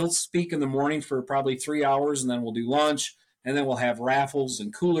he'll speak in the morning for probably 3 hours, and then we'll do lunch, and then we'll have raffles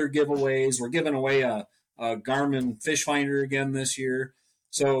and cooler giveaways. We're giving away a Garmin fish finder again this year.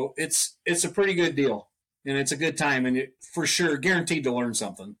 So it's a pretty good deal. And it's a good time, and for sure guaranteed to learn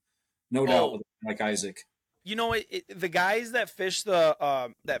something, no doubt. With like Isaac, the guys that fish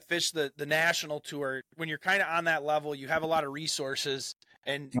the national tour, when you're kind of on that level, you have a lot of resources,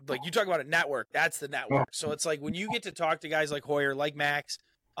 and like you talk about a network, that's the network. So it's like when you get to talk to guys like Hoyer, like Max,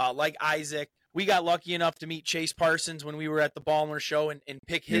 like Isaac. We got lucky enough to meet Chase Parsons when we were at the Ballmer show and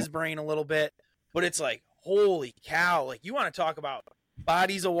pick his brain a little bit. But it's like, holy cow! Like you want to talk about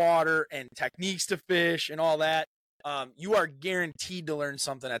bodies of water and techniques to fish and all that. You are guaranteed to learn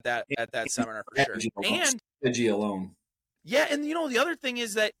something at that seminar for sure. And strategy alone. Yeah, and the other thing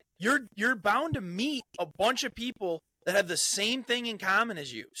is that you're bound to meet a bunch of people that have the same thing in common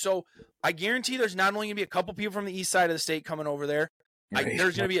as you. So I guarantee there's not only gonna be a couple people from the east side of the state coming over there. Right.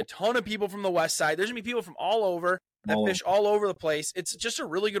 There's gonna be a ton of people from the west side. There's gonna be people from all over that fish all over the place. It's just a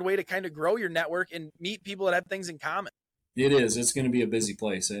really good way to kind of grow your network and meet people that have things in common. It is. It's going to be a busy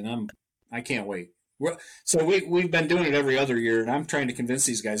place, and I can't wait. So we've been doing it every other year, and I'm trying to convince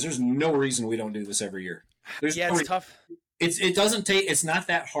these guys. There's no reason we don't do this every year. It's tough. It doesn't take. It's not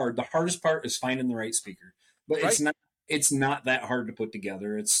that hard. The hardest part is finding the right speaker, but it's not that hard to put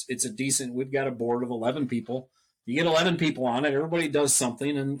together. It's a decent. We've got a board of 11 people. You get 11 people on it. Everybody does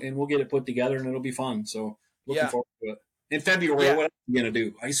something, and we'll get it put together, and it'll be fun. So looking forward to it. In February, what are we going to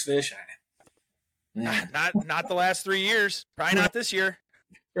do? Ice fish? Not the last 3 years. Probably not this year.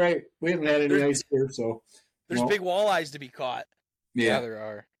 Right. We haven't had any ice here, so there's big walleyes to be caught. Yeah, there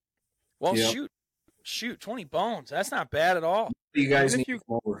are. Well, shoot, 20 bones. That's not bad at all. You guys need to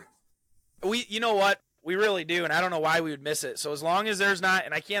come over. You know what? We really do, and I don't know why we would miss it. So as long as there's not,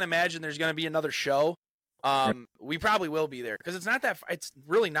 and I can't imagine there's going to be another show, we probably will be there because it's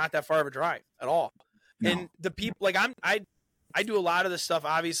really not that far of a drive at all. No. And the people, like I do a lot of this stuff.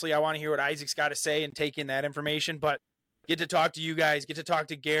 Obviously, I want to hear what Isaac's got to say and take in that information, but get to talk to you guys, get to talk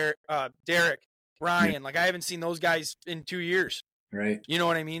to Derek, Ryan. Like I haven't seen those guys in 2 years. Right. You know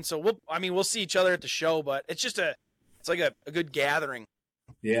what I mean? So we'll see each other at the show, but it's just it's like a good gathering.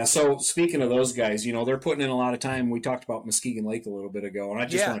 Yeah. So speaking of those guys, they're putting in a lot of time. We talked about Muskegon Lake a little bit ago, and I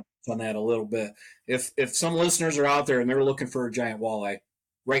just want to touch on that a little bit. If some listeners are out there and they're looking for a giant walleye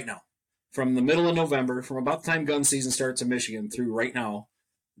right now, from the middle of November, from about the time gun season starts in Michigan through right now,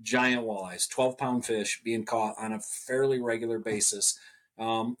 giant walleyes, 12-pound fish being caught on a fairly regular basis.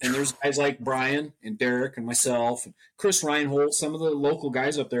 And there's guys like Brian and Derek and myself and Chris Reinhold, some of the local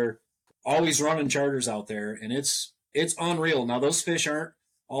guys up there, always running charters out there, and it's unreal. Now, those fish aren't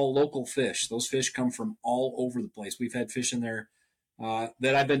all local fish. Those fish come from all over the place. We've had fish in there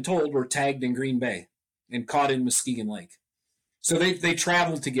that I've been told were tagged in Green Bay and caught in Muskegon Lake. So they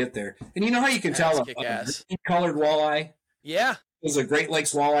traveled to get there. And you know how you can tell a green-colored walleye? Yeah. There's a Great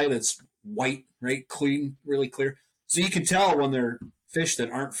Lakes walleye that's white, right? Clean, really clear. So you can tell when they're fish that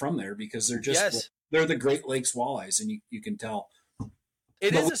aren't from there because they're the Great Lakes walleyes, and you can tell.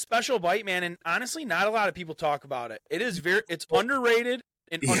 It is a special bite, man, and honestly, not a lot of people talk about it. It's underrated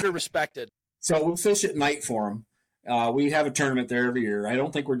and underrespected. So we fish at night for them. We have a tournament there every year. I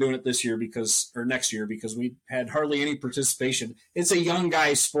don't think we're doing it this year or next year because we had hardly any participation. It's a young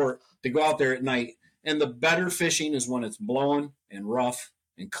guy's sport to go out there at night, and the better fishing is when it's blowing and rough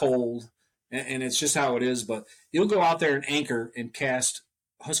and cold, and it's just how it is. But you'll go out there and anchor and cast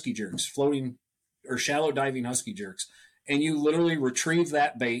husky jerks, floating or shallow diving husky jerks, and you literally retrieve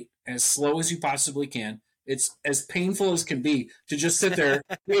that bait as slow as you possibly can. It's as painful as can be to just sit there.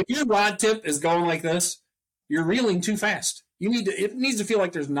 If your rod tip is going like this, you're reeling too fast. It needs to feel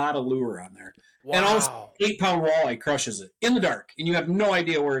like there's not a lure on there. Wow. And also, 8-pound walleye crushes it in the dark, and you have no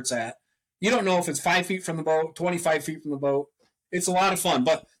idea where it's at. You don't know if it's 5 feet from the boat, 25 feet from the boat. It's a lot of fun,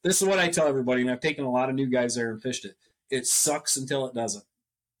 but this is what I tell everybody, and I've taken a lot of new guys there and fished it. It sucks until it doesn't.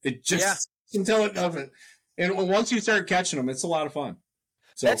 It just sucks until it doesn't. And once you start catching them, it's a lot of fun.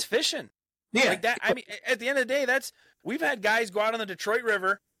 So, that's fishing. Yeah. Like that. I mean, at the end of the day, we've had guys go out on the Detroit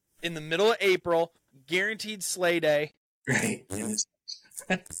River in the middle of April, guaranteed sleigh day. Right.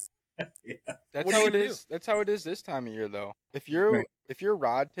 That's how it is. That's how it is this time of year, though. If your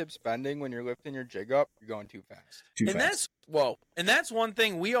rod tip's bending when you're lifting your jig up, you're going too fast. And that's one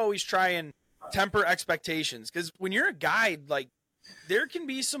thing we always try and temper expectations, because when you're a guide, like there can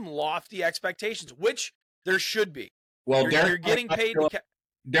be some lofty expectations, which there should be. Well, you're getting paid.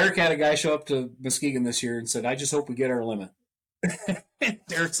 Derek had a guy show up to Muskegon this year and said, "I just hope we get our limit."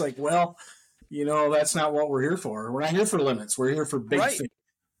 Derek's like, "Well, that's not what we're here for. We're not here for limits. We're here for big fish."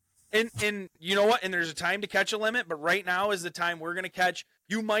 And you know what? And there's a time to catch a limit, but right now is the time we're going to catch.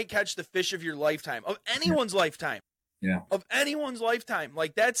 You might catch the fish of your lifetime, of anyone's lifetime. Yeah. Of anyone's lifetime.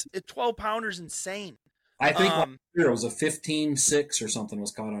 Like that's a 12-pounder's insane. I think last year it was a 15-6 or something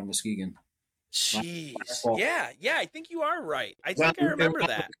was caught on Muskegon. Jeez. Yeah, I think you are right. I remember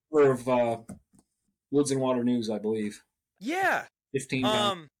that. Of Woods and Water News, I believe. Yeah. 15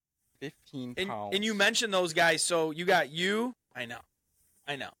 pounds. 15 pounds. And you mentioned those guys, so you got I know.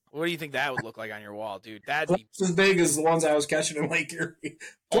 What do you think that would look like on your wall, dude? That'd be as big as the ones I was catching in Lake Erie.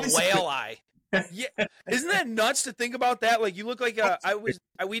 A walleye. Yeah, isn't that nuts to think about that? Like you look like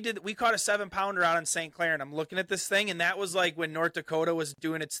we caught a 7-pounder out in St. Clair, and I'm looking at this thing, and that was like when North Dakota was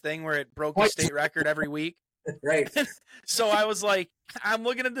doing its thing where it broke the state record every week. Right. So I was like, I'm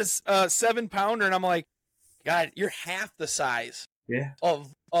looking at this 7-pounder, and I'm like, God, you're half the size. Yeah.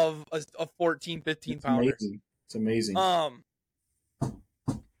 Of a 14, 15 pounder. It's amazing.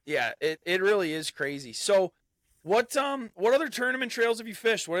 Yeah, it really is crazy. So. What other tournament trails have you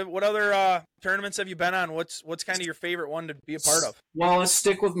fished? What other tournaments have you been on? What's kind of your favorite one to be a part of? Well, let's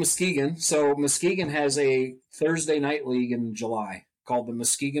stick with Muskegon. So Muskegon has a Thursday night league in July called the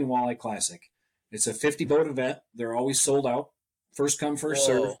Muskegon Walleye Classic. It's a 50-boat event. They're always sold out. First come, first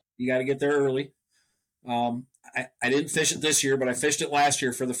serve. You got to get there early. I didn't fish it this year, but I fished it last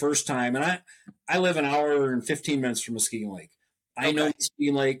year for the first time. And I live an hour and 15 minutes from Muskegon Lake. I know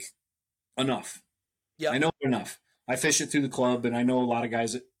Muskegon Lake enough. Yep. I know enough. I fish it through the club, and I know a lot of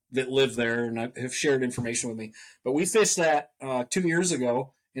guys that live there and have shared information with me. But we fished that 2 years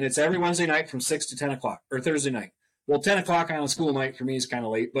ago, and it's every Wednesday night from 6 to 10 o'clock, or Thursday night. Well, 10 o'clock on a school night for me is kind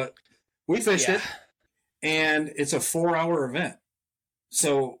of late, but we fished it, and it's a 4-hour event.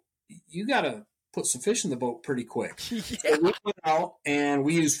 So you got to put some fish in the boat pretty quick. So we went out, and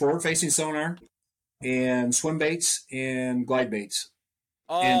we used forward-facing sonar. and swim baits and glide baits.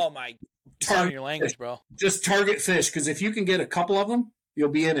 Oh my! Target your language, bro. Just target fish, because if you can get a couple of them, you'll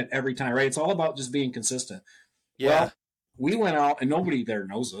be in it every time, right? It's all about just being consistent. Yeah. Well, we went out, and nobody there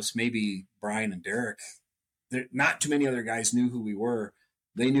knows us. Maybe Brian and Derek. Not too many other guys knew who we were.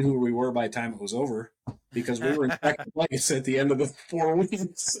 They knew who we were by the time it was over, because we were in second place at the end of the 4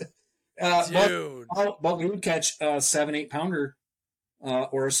 weeks. Dude. But we would catch a 7-8 pounder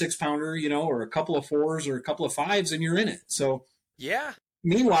or a 6 pounder, or a couple of 4s or a couple of 5s, and you're in it. So yeah.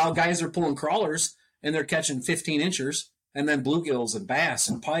 Meanwhile, guys are pulling crawlers and they're catching 15 inchers and then bluegills and bass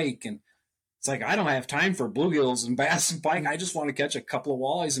and pike. And it's like, I don't have time for bluegills and bass and pike. I just want to catch a couple of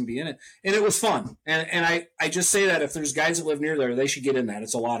walleyes and be in it. And it was fun. And I just say that if there's guys that live near there, they should get in that.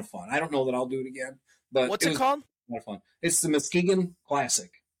 It's a lot of fun. I don't know that I'll do it again. But what's it called? A lot of fun. It's the Muskegon Classic.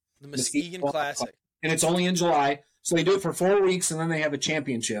 The Muskegon Classic. And it's only in July. So they do it for 4 weeks, and then they have a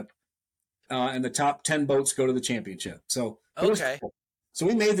championship. And the top 10 boats go to the championship. So okay. Cool. So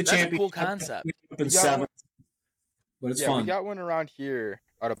we made the championship. A cool concept. Up in 7th, but it's fun. We got one around here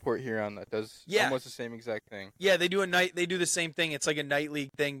out of Port Huron that does almost the same exact thing. Yeah, they do the same thing. It's like a night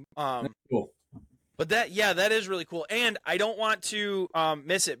league thing. Cool. But that is really cool. And I don't want to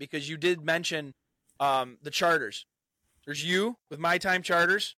miss it, because you did mention the charters. There's you with My Time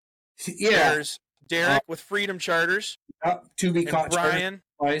Charters. Yeah. There's Derek with Freedom Charters. To be caught. Brian.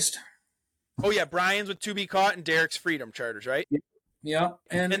 Charter. Oh yeah, Brian's with To Be Caught and Derek's Freedom Charters, right? Yeah.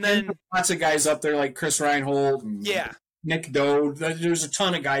 And then lots of guys up there like Chris Reinhold and Nick Doe. There's a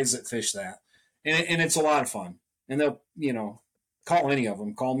ton of guys that fish that. And it's a lot of fun. And they'll, call any of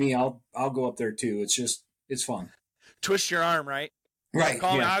them. Call me. I'll go up there too. It's fun. Twist your arm, right? Right.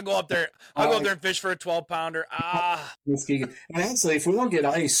 Call me. I'll go up there. I'll go up there and fish for a 12-pounder. And actually, if we don't get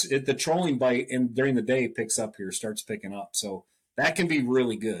ice, the trolling bite during the day picks up here, starts picking up. So that can be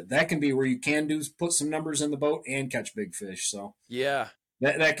really good. That can be where you can put some numbers in the boat and catch big fish. So yeah,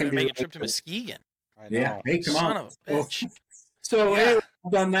 that can be make a trip to Muskegon. I know. Yeah, hey, come on. Son of a bitch. So anyway,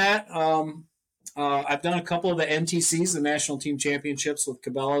 I've done that. I've done a couple of the NTCs, the National Team Championships with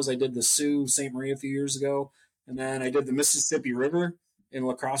Cabela's. I did the Sioux St. Marie a few years ago, and then I did the Mississippi River in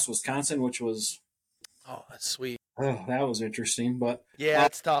La Crosse, Wisconsin, which was that's sweet. Oh, that was interesting, but yeah,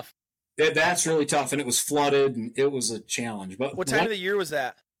 it's tough. That's really tough, and it was flooded, and it was a challenge. But what time of the year was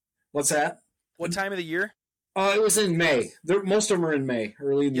that? What's that? What time of the year? It was in May. Most of them are in May,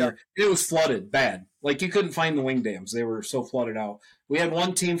 early in the year. It was flooded bad. Like, you couldn't find the wing dams. They were so flooded out. We had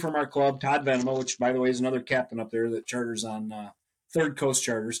one team from our club, Todd Venema, which, by the way, is another captain up there that charters on Third Coast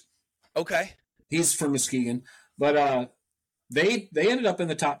Charters. Okay. He's from Muskegon. But they ended up in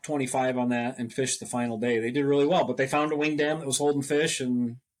the top 25 on that and fished the final day. They did really well, but they found a wing dam that was holding fish,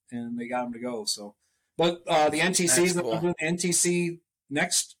 and they got them to go. So, but the NTC's cool. NTC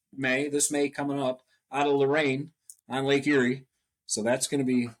next May, this May coming up, out of Lorraine on Lake Erie. So that's going to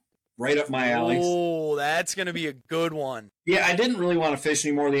be right up my alley. Oh, that's going to be a good one. Yeah, I didn't really want to fish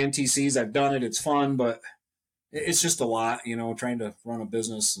any more of the NTCs. I've done it. It's fun, but it's just a lot, trying to run a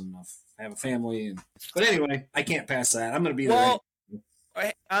business and have a family. But anyway, I can't pass that. I'm going to be there.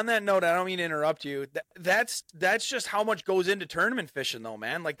 On that note, I don't mean to interrupt you. That's just how much goes into tournament fishing, though,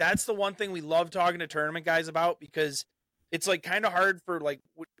 man. Like, that's the one thing we love talking to tournament guys about, because it's like kind of hard for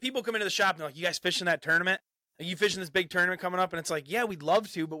people come into the shop and they're like, "You guys fishing that tournament? Are you fishing this big tournament coming up?" And it's like, "Yeah, we'd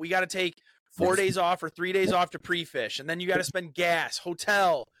love to, but we got to take 4 days off or 3 days off to pre-fish, and then you got to spend gas,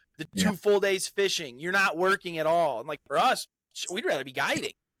 hotel, the 2 full days fishing. You're not working at all." And like, for us, we'd rather be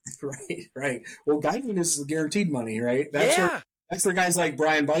guiding. Right. Well, guiding is the guaranteed money, right? That's where guys like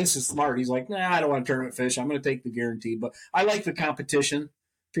Brian Bice is smart. He's like, "Nah, I don't want to tournament fish. I'm going to take the guaranteed." But I like the competition,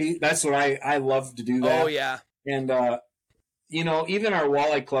 Pete. That's what I love to do that. Oh, yeah. And, even our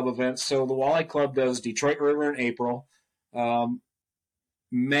Walleye Club events. So the Walleye Club does Detroit River in April.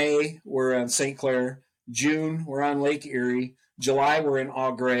 May, we're on St. Clair. June, we're on Lake Erie. July, we're in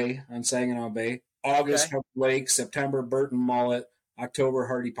Au Gres on Saginaw Bay. August, Lake. September, Burton Mullet. October,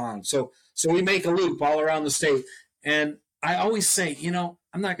 Hardy Pond. So we make a loop all around the state. And I always say,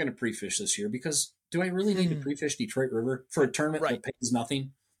 I'm not going to pre-fish this year, because do I really need to pre-fish Detroit River for a tournament that pays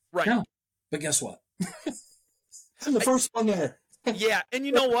nothing? Right. No. But guess what? I'm the first one there. Yeah, and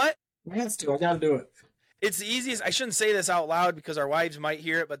you know what? I have to. I got to do it. It's the easiest. I shouldn't say this out loud because our wives might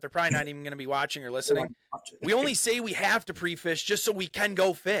hear it, but they're probably not even going to be watching or listening. We only say we have to pre-fish just so we can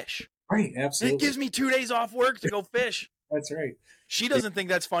go fish. Right, absolutely. And it gives me 2 days off work to go fish. That's right. She doesn't think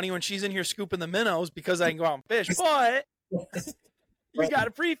that's funny when she's in here scooping the minnows because I can go out and fish, but you got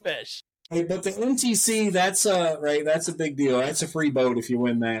to pre-fish. Hey, but the NTC, that's a big deal. That's a free boat if you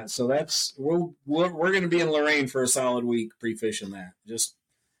win that. So we're going to be in Lorraine for a solid week pre-fishing that.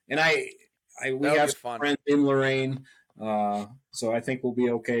 we have some friends in Lorraine, so I think we'll be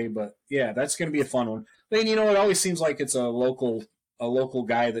okay. But yeah, that's going to be a fun one. Then it always seems like it's a local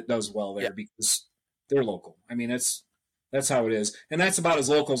guy that does well there because they're local. I mean, that's how it is, and that's about as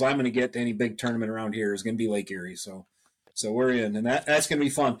local as I'm going to get to any big tournament around here is going to be Lake Erie. So we're in, and that's going to be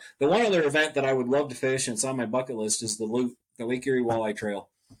fun. The one other event that I would love to fish, and it's on my bucket list, is the Lake Erie Walleye Trail.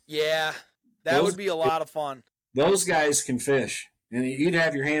 Yeah, that would be a lot of fun. Those guys can fish, and you'd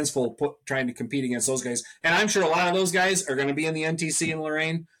have your hands full trying to compete against those guys. And I'm sure a lot of those guys are going to be in the NTC in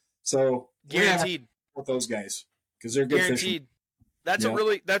Lorraine. So guaranteed with those guys because they're good fishing. That's a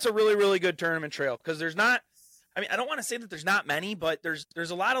really good tournament trail because there's not. I mean, I don't want to say that there's not many, but there's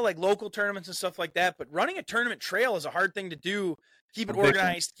a lot of like local tournaments and stuff like that. But running a tournament trail is a hard thing to do. Keep it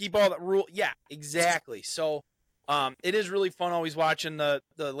organized, keep all the rule. Yeah, exactly. So, it is really fun always watching the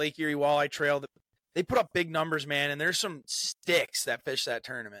Lake Erie Walleye Trail. They put up big numbers, man, and there's some sticks that fish that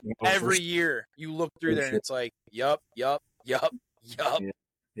tournament. Every year you look through there and it's like, yup. Yeah,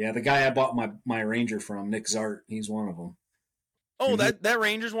 the guy I bought my Ranger from, Nick Zart, he's one of them. Oh, that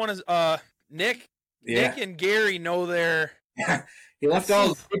Rangers one is Nick. Yeah. Nick and Gary know their. He left all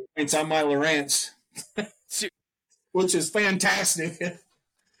the footprints on my Lowrance, which is fantastic.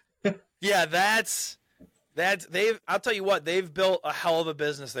 Yeah, that's I'll tell you what, they've built a hell of a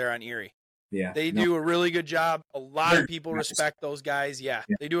business there on Erie. Yeah, they do a really good job. A lot of people respect those guys. Yeah,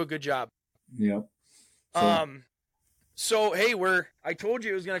 they do a good job. Yep. So hey, I told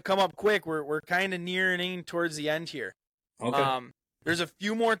you it was going to come up quick. We're kind of nearing towards the end here. Okay. There's a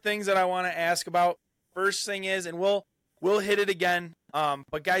few more things that I want to ask about. First thing is, and we'll hit it again.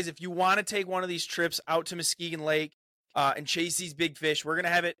 But guys, if you want to take one of these trips out to Muskegon Lake and chase these big fish, we're going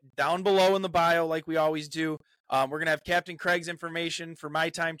to have it down below in the bio like we always do. We're going to have Captain Craig's information for My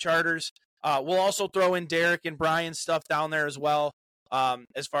Time Charters. We'll also throw in Derek and Brian's stuff down there as well,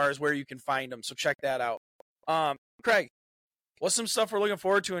 as far as where you can find them. So check that out. Craig, what's some stuff we're looking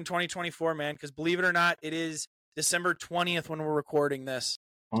forward to in 2024, man? Because believe it or not, it is December 20th when we're recording this.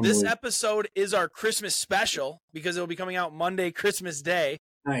 This episode is our Christmas special because it'll be coming out Monday, Christmas Day.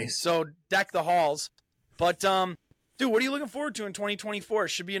 Nice. So deck the halls. But, dude, what are you looking forward to in 2024? It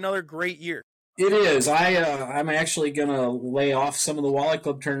should be another great year. It is. I'm actually going to lay off some of the Walleye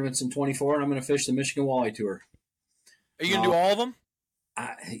Club tournaments in 24, and I'm going to fish the Michigan Walleye Tour. Are you going to do all of them?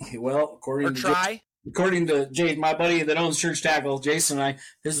 According to Jade, my buddy that owns Church Tackle, Jason,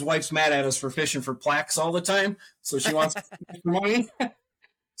 his wife's mad at us for fishing for plaques all the time, so she wants to fish for money.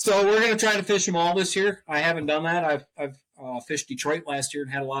 So we're going to try to fish them all this year. I haven't done that. I've fished Detroit last year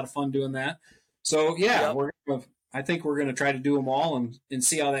and had a lot of fun doing that. So yeah, I think we're going to try to do them all and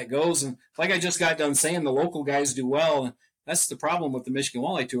see how that goes. And like I just got done saying, the local guys do well. And that's the problem with the Michigan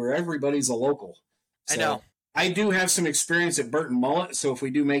Walleye Tour. Everybody's a local. So I know. I do have some experience at Burton Mullet, so if we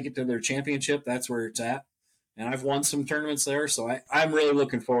do make it to their championship, that's where it's at. And I've won some tournaments there, so I'm really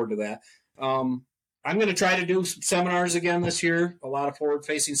looking forward to that. I'm going to try to do some seminars again this year, a lot of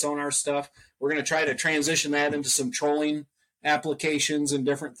forward-facing sonar stuff. We're going to try to transition that into some trolling applications and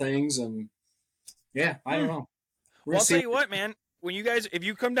different things. And, yeah, I don't know. Well, I'll tell you what, man. When you guys, if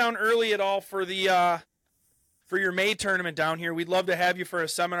you come down early at all for the for your May tournament down here, we'd love to have you for a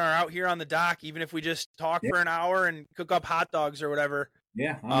seminar out here on the dock, even if we just talk for an hour and cook up hot dogs or whatever.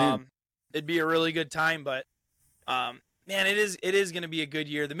 Yeah, it'd be a really good time. But man, it is going to be a good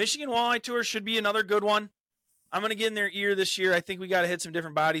year. The Michigan Walleye Tour should be another good one. I'm going to get in their ear this year. I think we got to hit some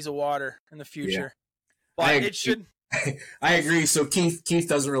different bodies of water in the future. Yeah. But it should. I agree. So Keith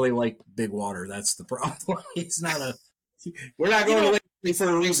doesn't really like big water. That's the problem. He's not we're not going to Lake for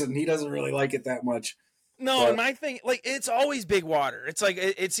a reason. He doesn't really like it that much. No, and my thing, like, it's always big water. It's like,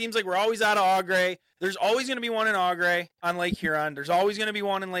 it seems like we're always out of Au Gres. There's always going to be one in Au Gres on Lake Huron. There's always going to be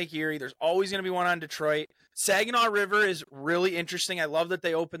one in Lake Erie. There's always going to be one on Detroit. Saginaw River is really interesting. I love that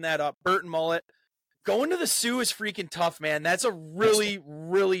they opened that up. Burton Mullet. Going to the Sioux is freaking tough, man. That's a really,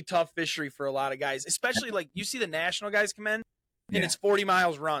 really tough fishery for a lot of guys, especially like you see the national guys come in and it's 40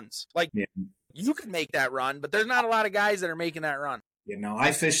 miles runs. Like you could make that run, but there's not a lot of guys that are making that run. You know,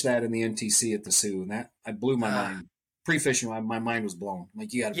 I fished that in the NTC at the Sioux, and that I blew my mind. Pre-fishing, my mind was blown.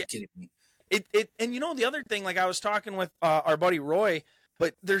 Like, you got to be kidding me. And you know, the other thing, like I was talking with our buddy Roy,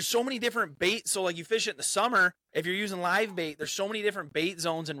 but there's so many different baits. So like you fish it in the summer, if you're using live bait, there's so many different bait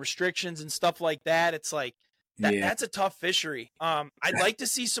zones and restrictions and stuff like that. It's like, that's a tough fishery. I'd like to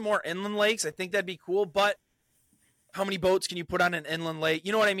see some more inland lakes. I think that'd be cool, but how many boats can you put on an inland lake?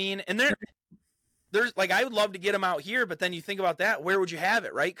 You know what I mean? And there's like, I would love to get them out here, but then you think about that, where would you have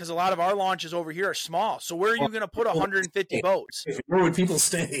it, right? Because a lot of our launches over here are small. So where are you going to put 150 boats? Where would people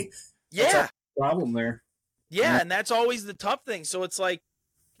stay? Yeah. That's a problem there. Yeah, and that's always the tough thing. So it's like,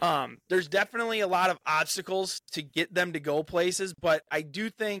 There's definitely a lot of obstacles to get them to go places, but I do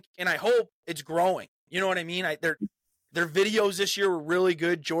think, and I hope it's growing. You know what I mean? Their videos this year were really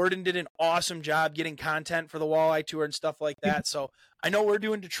good. Jordan did an awesome job getting content for the Walleye Tour and stuff like that. So I know we're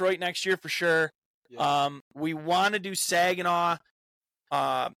doing Detroit next year for sure. Yeah. We want to do Saginaw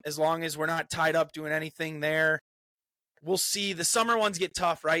as long as we're not tied up doing anything there. We'll see. The summer ones get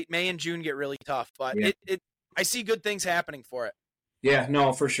tough, right? May and June get really tough, but I see good things happening for it. Yeah,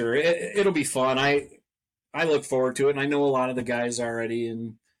 no, for sure. It'll be fun. I look forward to it, and I know a lot of the guys already,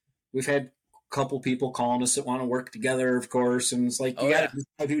 and we've had couple people calling us that want to work together, of course, and it's like you got to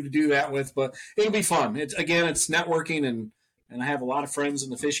decide who to do that with, but it'll be fun. It's networking, and I have a lot of friends in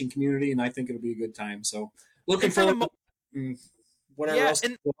the fishing community, and I think it'll be a good time. So looking forward to whatever else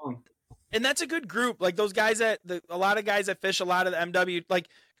goes on. And that's a good group. Like those guys a lot of guys that fish a lot of the MW, like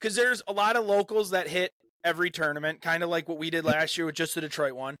because there's a lot of locals that hit every tournament, kind of like what we did last year with just the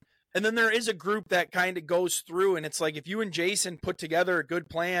Detroit one. And then there is a group that kind of goes through, and it's like if you and Jason put together a good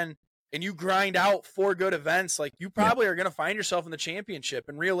plan and you grind out 4 good events, like you probably are going to find yourself in the championship.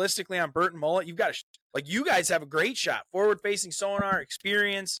 And realistically on Burton Mullet, you've got you guys have a great shot. Forward facing sonar,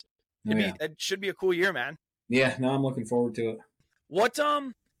 experience. It should be a cool year, man. Yeah, no, I'm looking forward to it. What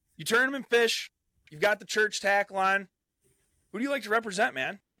you tournament fish, you've got the church tackle on. Who do you like to represent,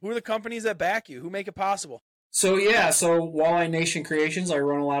 man? Who are the companies that back you? Who make it possible? So Walleye Nation Creations, I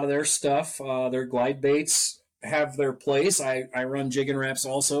run a lot of their stuff. Their glide baits have their place. I run Jigging Wraps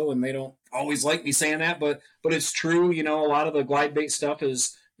also, and they don't always like me saying that, but it's true. You know, a lot of the glide bait stuff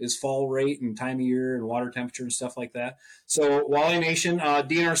is fall rate and time of year and water temperature and stuff like that. So Walleye Nation,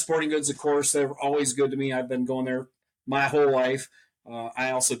 DNR Sporting Goods, of course, they're always good to me. I've been going there my whole life.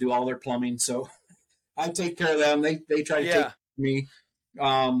 I also do all their plumbing, so I take care of them. They try to take care of me.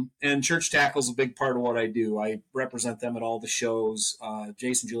 And Church Tackle is a big part of what I do. I represent them at all the shows.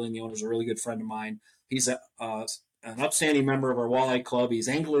 Jason Julian, the owner, is a really good friend of mine. He's an upstanding member of our Walleye Club. He's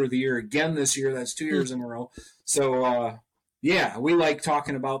Angler of the Year again this year. That's 2 years in a row. So, we like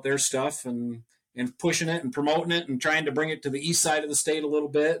talking about their stuff and pushing it and promoting it and trying to bring it to the east side of the state a little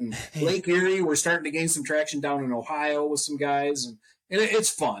bit. And Lake Erie, we're starting to gain some traction down in Ohio with some guys. And it's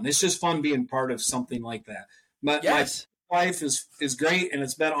fun. It's just fun being part of something like that. My life is great, and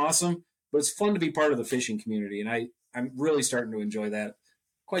it's been awesome, but it's fun to be part of the fishing community. And I'm really starting to enjoy that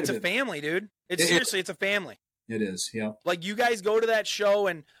quite a bit. It's a family, dude. It's a family. It is, yeah. Like you guys go to that show,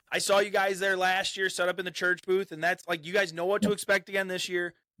 and I saw you guys there last year, set up in the church booth, and that's like you guys know what to expect again this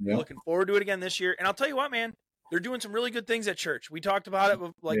year. Yep. Looking forward to it again this year. And I'll tell you what, man, they're doing some really good things at church. We talked about it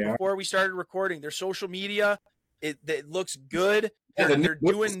before we started recording. Their social media, it looks good. They're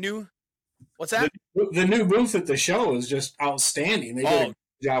doing new. What's that? The new booth at the show is just outstanding. They did a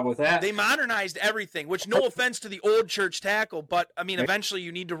job with that. They modernized everything, which no offense to the old Church Tackle, but I mean, eventually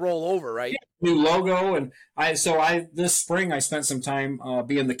you need to roll over, right? Yeah, new logo. And this spring I spent some time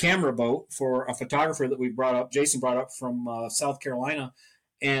being the camera boat for a photographer that Jason brought up from South Carolina.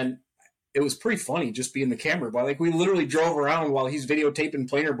 And it was pretty funny just being the camera boy. Like we literally drove around while he's videotaping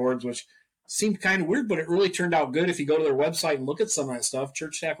planer boards, which seemed kind of weird, but it really turned out good. If you go to their website and look at some of that stuff,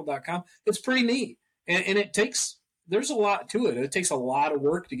 churchtackle.com, it's pretty neat. And there's a lot to it. It takes a lot of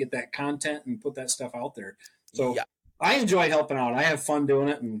work to get that content and put that stuff out there. So I enjoy helping out. I have fun doing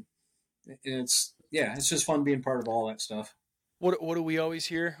it. And it's just fun being part of all that stuff. What do we always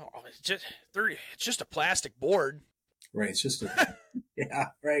hear? Oh, it's just a plastic board. Right. It's just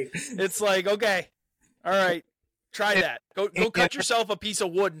right. It's like, okay, all right, try that. Go cut yourself a piece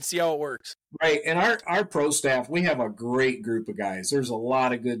of wood and see how it works. Right. And our pro staff, we have a great group of guys. There's a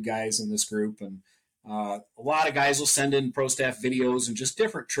lot of good guys in this group, and a lot of guys will send in pro staff videos and just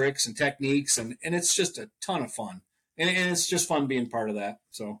different tricks and techniques, and it's just a ton of fun. And it's just fun being part of that.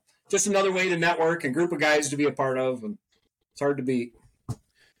 So just another way to network and group of guys to be a part of, and it's hard to beat.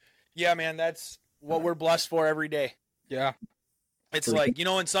 Yeah, man, that's what we're blessed for every day. Yeah. It's like,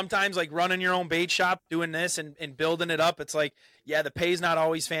 and sometimes like running your own bait shop, doing this and building it up, it's like, yeah, the pay's not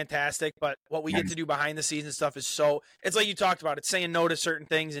always fantastic, but what we get to do behind the scenes and stuff is it's like you talked about, it's saying no to certain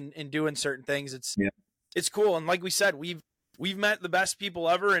things and doing certain things. It's cool. And like we said, we've met the best people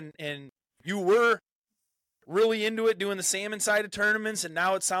ever, and you were really into it doing the salmon side of tournaments, and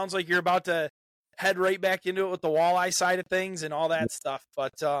now it sounds like you're about to head right back into it with the walleye side of things and all that stuff.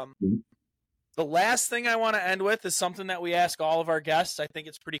 But the last thing I want to end with is something that we ask all of our guests. I think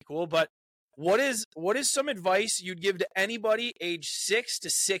it's pretty cool, but what is some advice you'd give to anybody age 6 to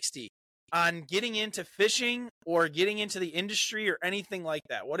 60 on getting into fishing or getting into the industry or anything like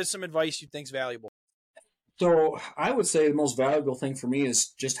that? What is some advice you think is valuable? So I would say the most valuable thing for me is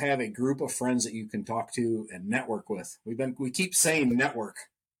just have a group of friends that you can talk to and network with. We keep saying network.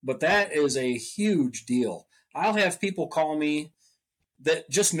 but that is a huge deal. I'll have people call me that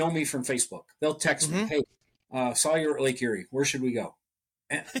just know me from Facebook. They'll text me, "Hey, saw you at Lake Erie. Where should we go?"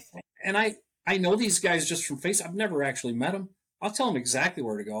 And I know these guys just from Facebook. I've never actually met them. I'll tell them exactly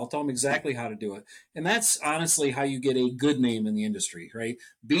where to go. I'll tell them exactly how to do it. And that's honestly how you get a good name in the industry, right?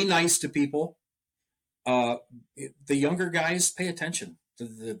 Be nice to people. The younger guys, pay attention.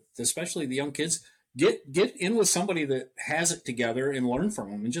 Especially the young kids. Get in with somebody that has it together and learn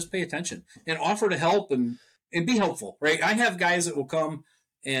from them, and just pay attention and offer to help and be helpful, right? I have guys that will come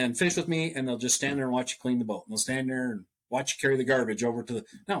and fish with me, and they'll just stand there and watch you clean the boat. And they'll stand there and watch you carry the garbage over to the.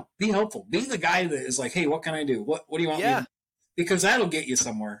 No, be helpful. Be the guy that is like, "Hey, what can I do? What do you want me to do?" Because that'll get you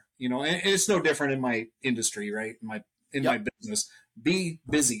somewhere, And it's no different in my industry, right? In my business, be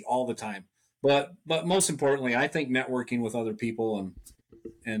busy all the time. But most importantly, I think networking with other people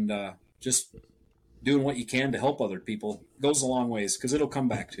and just doing what you can to help other people goes a long ways, because it'll come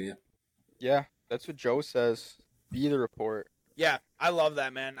back to you. Yeah, that's what Joe says. Be the report. Yeah, I love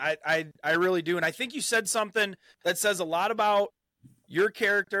that, man. I really do. And I think you said something that says a lot about your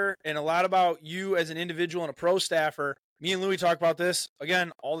character and a lot about you as an individual and a pro staffer. Me and Louie talk about this,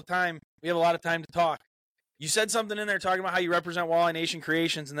 again, all the time. We have a lot of time to talk. You said something in there talking about how you represent Walleye Nation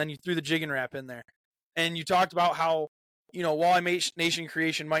Creations, and then you threw the jigging wrap in there. And you talked about how, Walleye Nation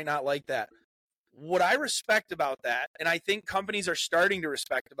Creation might not like that. What I respect about that, and I think companies are starting to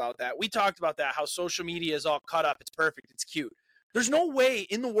respect about that, we talked about that, how social media is all cut up. It's perfect. It's cute. There's no way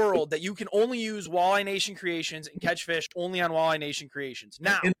in the world that you can only use Walleye Nation Creations and catch fish only on Walleye Nation Creations.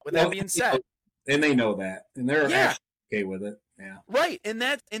 Now, with that being said. And they know that. And they're actually okay with it. Yeah. Right. And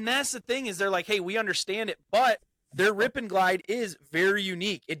that's the thing, is they're like, hey, we understand it, but their rip and glide is very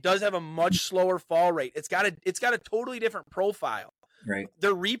unique. It does have a much slower fall rate. It's got a totally different profile. Right.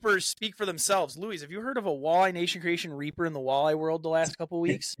 The reapers speak for themselves. Louis, have you heard of a Walleye Nation Creation reaper in the walleye world the last couple of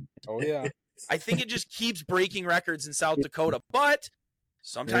weeks? Oh, yeah. I think it just keeps breaking records in South Dakota, but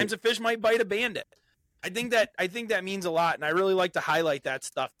sometimes a fish might bite a bandit. I think that means a lot, and I really like to highlight that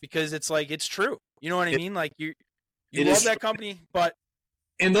stuff because it's like, it's true. You know what I mean? Like you love that company, but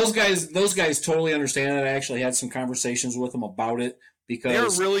and those guys totally understand it. I actually had some conversations with them about it because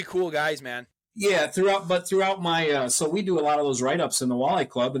they're really cool guys, man. Yeah, throughout my so we do a lot of those write-ups in the Walleye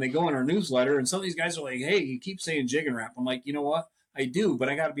Club, and they go in our newsletter, and some of these guys are like, "Hey, you keep saying jig and wrap." I'm like, you know what? I do, but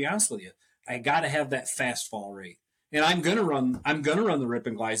I got to be honest with you. I got to have that fast fall rate, and I'm gonna run the rip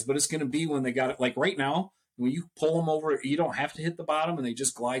and glides, but it's gonna be when they got it. Like right now, when you pull them over, you don't have to hit the bottom, and they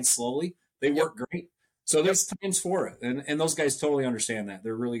just glide slowly. They work great. So there's times for it, and those guys totally understand that.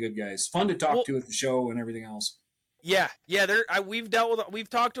 They're really good guys, fun to talk to at the show and everything else. Yeah. We've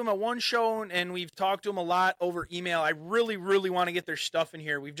talked to them at one show, and we've talked to them a lot over email. I really, really want to get their stuff in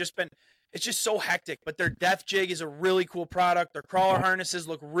here. It's just so hectic, but their death jig is a really cool product. Their crawler harnesses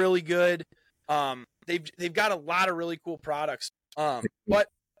look really good. They've got a lot of really cool products. But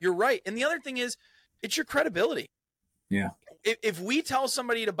you're right. And the other thing is, it's your credibility. Yeah. If we tell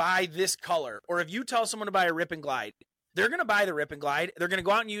somebody to buy this color, or if you tell someone to buy a rip and glide, they're going to buy the rip and glide. They're going to go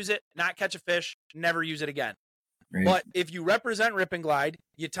out and use it, not catch a fish, never use it again. Right. But if you represent rip and glide,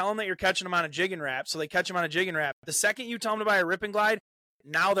 you tell them that you're catching them on a jig and wrap, so they catch them on a jig and wrap. The second you tell them to buy a rip and glide,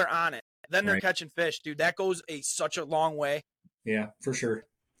 now they're on it. Then they're catching fish, dude. That goes such a long way. Yeah, for sure.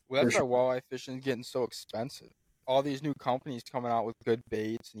 Well, that's why walleye fishing is getting so expensive. All these new companies coming out with good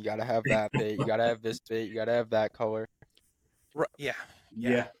baits, and you got to have that bait, you got to have this bait, you got to have that color. Right,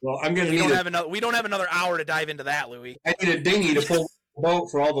 yeah. Well, I'm gonna. We don't have another hour to dive into that, Louis. I need a dinghy to pull the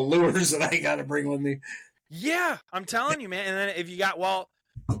boat for all the lures that I got to bring with me. Yeah, I'm telling you, man. And then if you got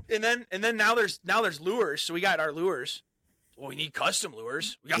and then now there's lures. So we got our lures. Well, we need custom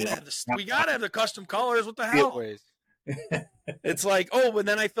lures. We gotta have the custom colors. What the hell? It's like, but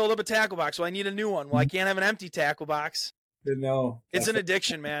then I filled up a tackle box, so I need a new one. Well, I can't have an empty tackle box. No, it's an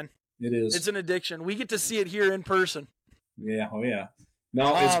addiction, man. It is. It's an addiction. We get to see it here in person. Yeah. Oh yeah.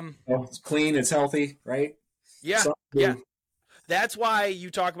 No, it's clean. It's healthy, right? Yeah. Yeah. That's why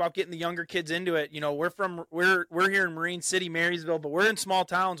you talk about getting the younger kids into it. We're here in Marine City, Marysville, but we're in small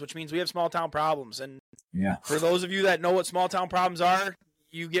towns, which means we have small town problems. And for those of you that know what small town problems are,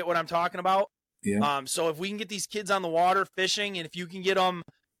 you get what I'm talking about. Yeah. So if we can get these kids on the water fishing, and if you can get them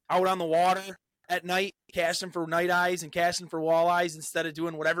out on the water at night, casting for night eyes and casting for walleyes instead of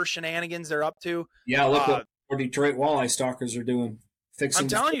doing whatever shenanigans they're up to. Yeah, look what Detroit walleye stalkers are doing. I'm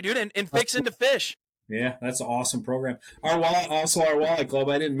telling you, dude, and fixing to fish. Yeah, that's an awesome program. Our Walleye Club,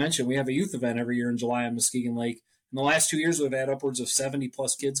 I didn't mention, we have a youth event every year in July on Muskegon Lake. In the last 2 years, we've had upwards of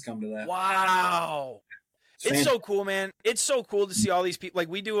 70-plus kids come to that. Wow. It's so cool, man. It's so cool to see all these people. Like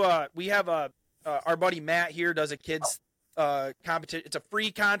we have our buddy Matt here does a kids competition. It's a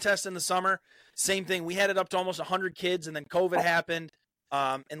free contest in the summer. Same thing. We had it up to almost 100 kids, and then COVID happened.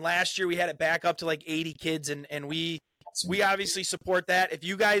 And last year we had it back up to like 80 kids, and we obviously support that. If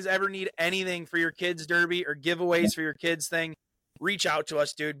you guys ever need anything for your kids' derby or giveaways for your kids' thing, reach out to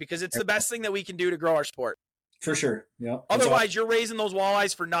us, dude, because it's the best thing that we can do to grow our sport. For sure. Yeah. Otherwise, you're raising those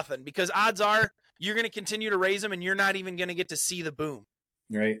walleyes for nothing, because odds are you're going to continue to raise them and you're not even going to get to see the boom.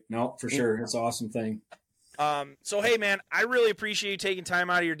 Right. No, for sure. It's an awesome thing. So, hey, man, I really appreciate you taking time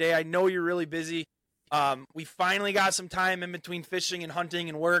out of your day. I know you're really busy. We finally got some time in between fishing and hunting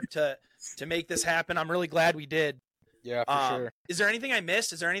and work to make this happen. I'm really glad we did. Yeah, for sure. Is there anything I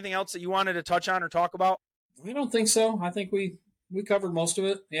missed? Is there anything else that you wanted to touch on or talk about? I don't think so. I think we covered most of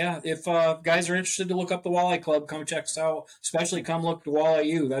it. Yeah. If guys are interested to look up the Walleye Club, come check us out. Especially come look at Walleye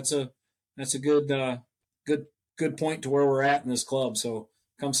U. That's a good point to where we're at in this club. So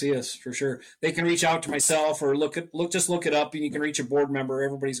come see us for sure. They can reach out to myself or look it up, and you can reach a board member.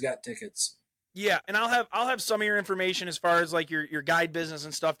 Everybody's got tickets. Yeah, and I'll have some of your information as far as like your guide business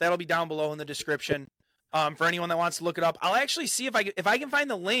and stuff. That'll be down below in the description. For anyone that wants to look it up. I'll actually see if I can find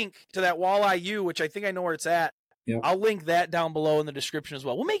the link to that Walleye U, which I think I know where it's at. Yep. I'll link that down below in the description as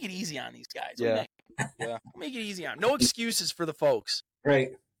well. We'll make it easy on these guys. Yeah. We'll make it easy on. No excuses for the folks.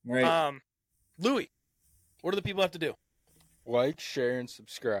 Right. Louis, what do the people have to do? Like, share, and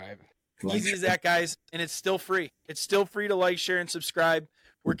subscribe. Easy as that, guys, and it's still free. It's still free to like, share, and subscribe.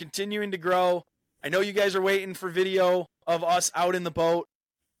 We're continuing to grow. I know you guys are waiting for video of us out in the boat.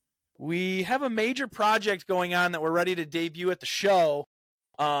 We have a major project going on that we're ready to debut at the show.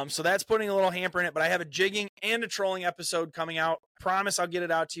 So that's putting a little hamper in it, but I have a jigging and a trolling episode coming out. Promise I'll get it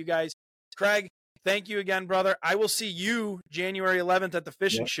out to you guys. Craig, thank you again, brother. I will see you January 11th at the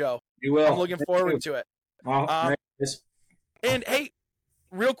fishing show. You will. I'm looking forward to it. And hey,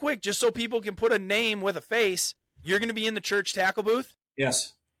 real quick, just so people can put a name with a face, you're going to be in the church tackle booth?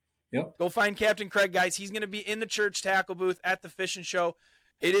 Yes. Yep. Go find Captain Craig, guys. He's going to be in the church tackle booth at the fishing show.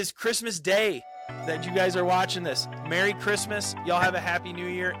 It is Christmas Day that you guys are watching this. Merry Christmas. Y'all have a happy New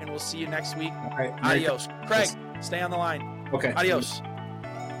Year, and we'll see you next week. All right. Adios. Craig, stay on the line. Okay. Adios.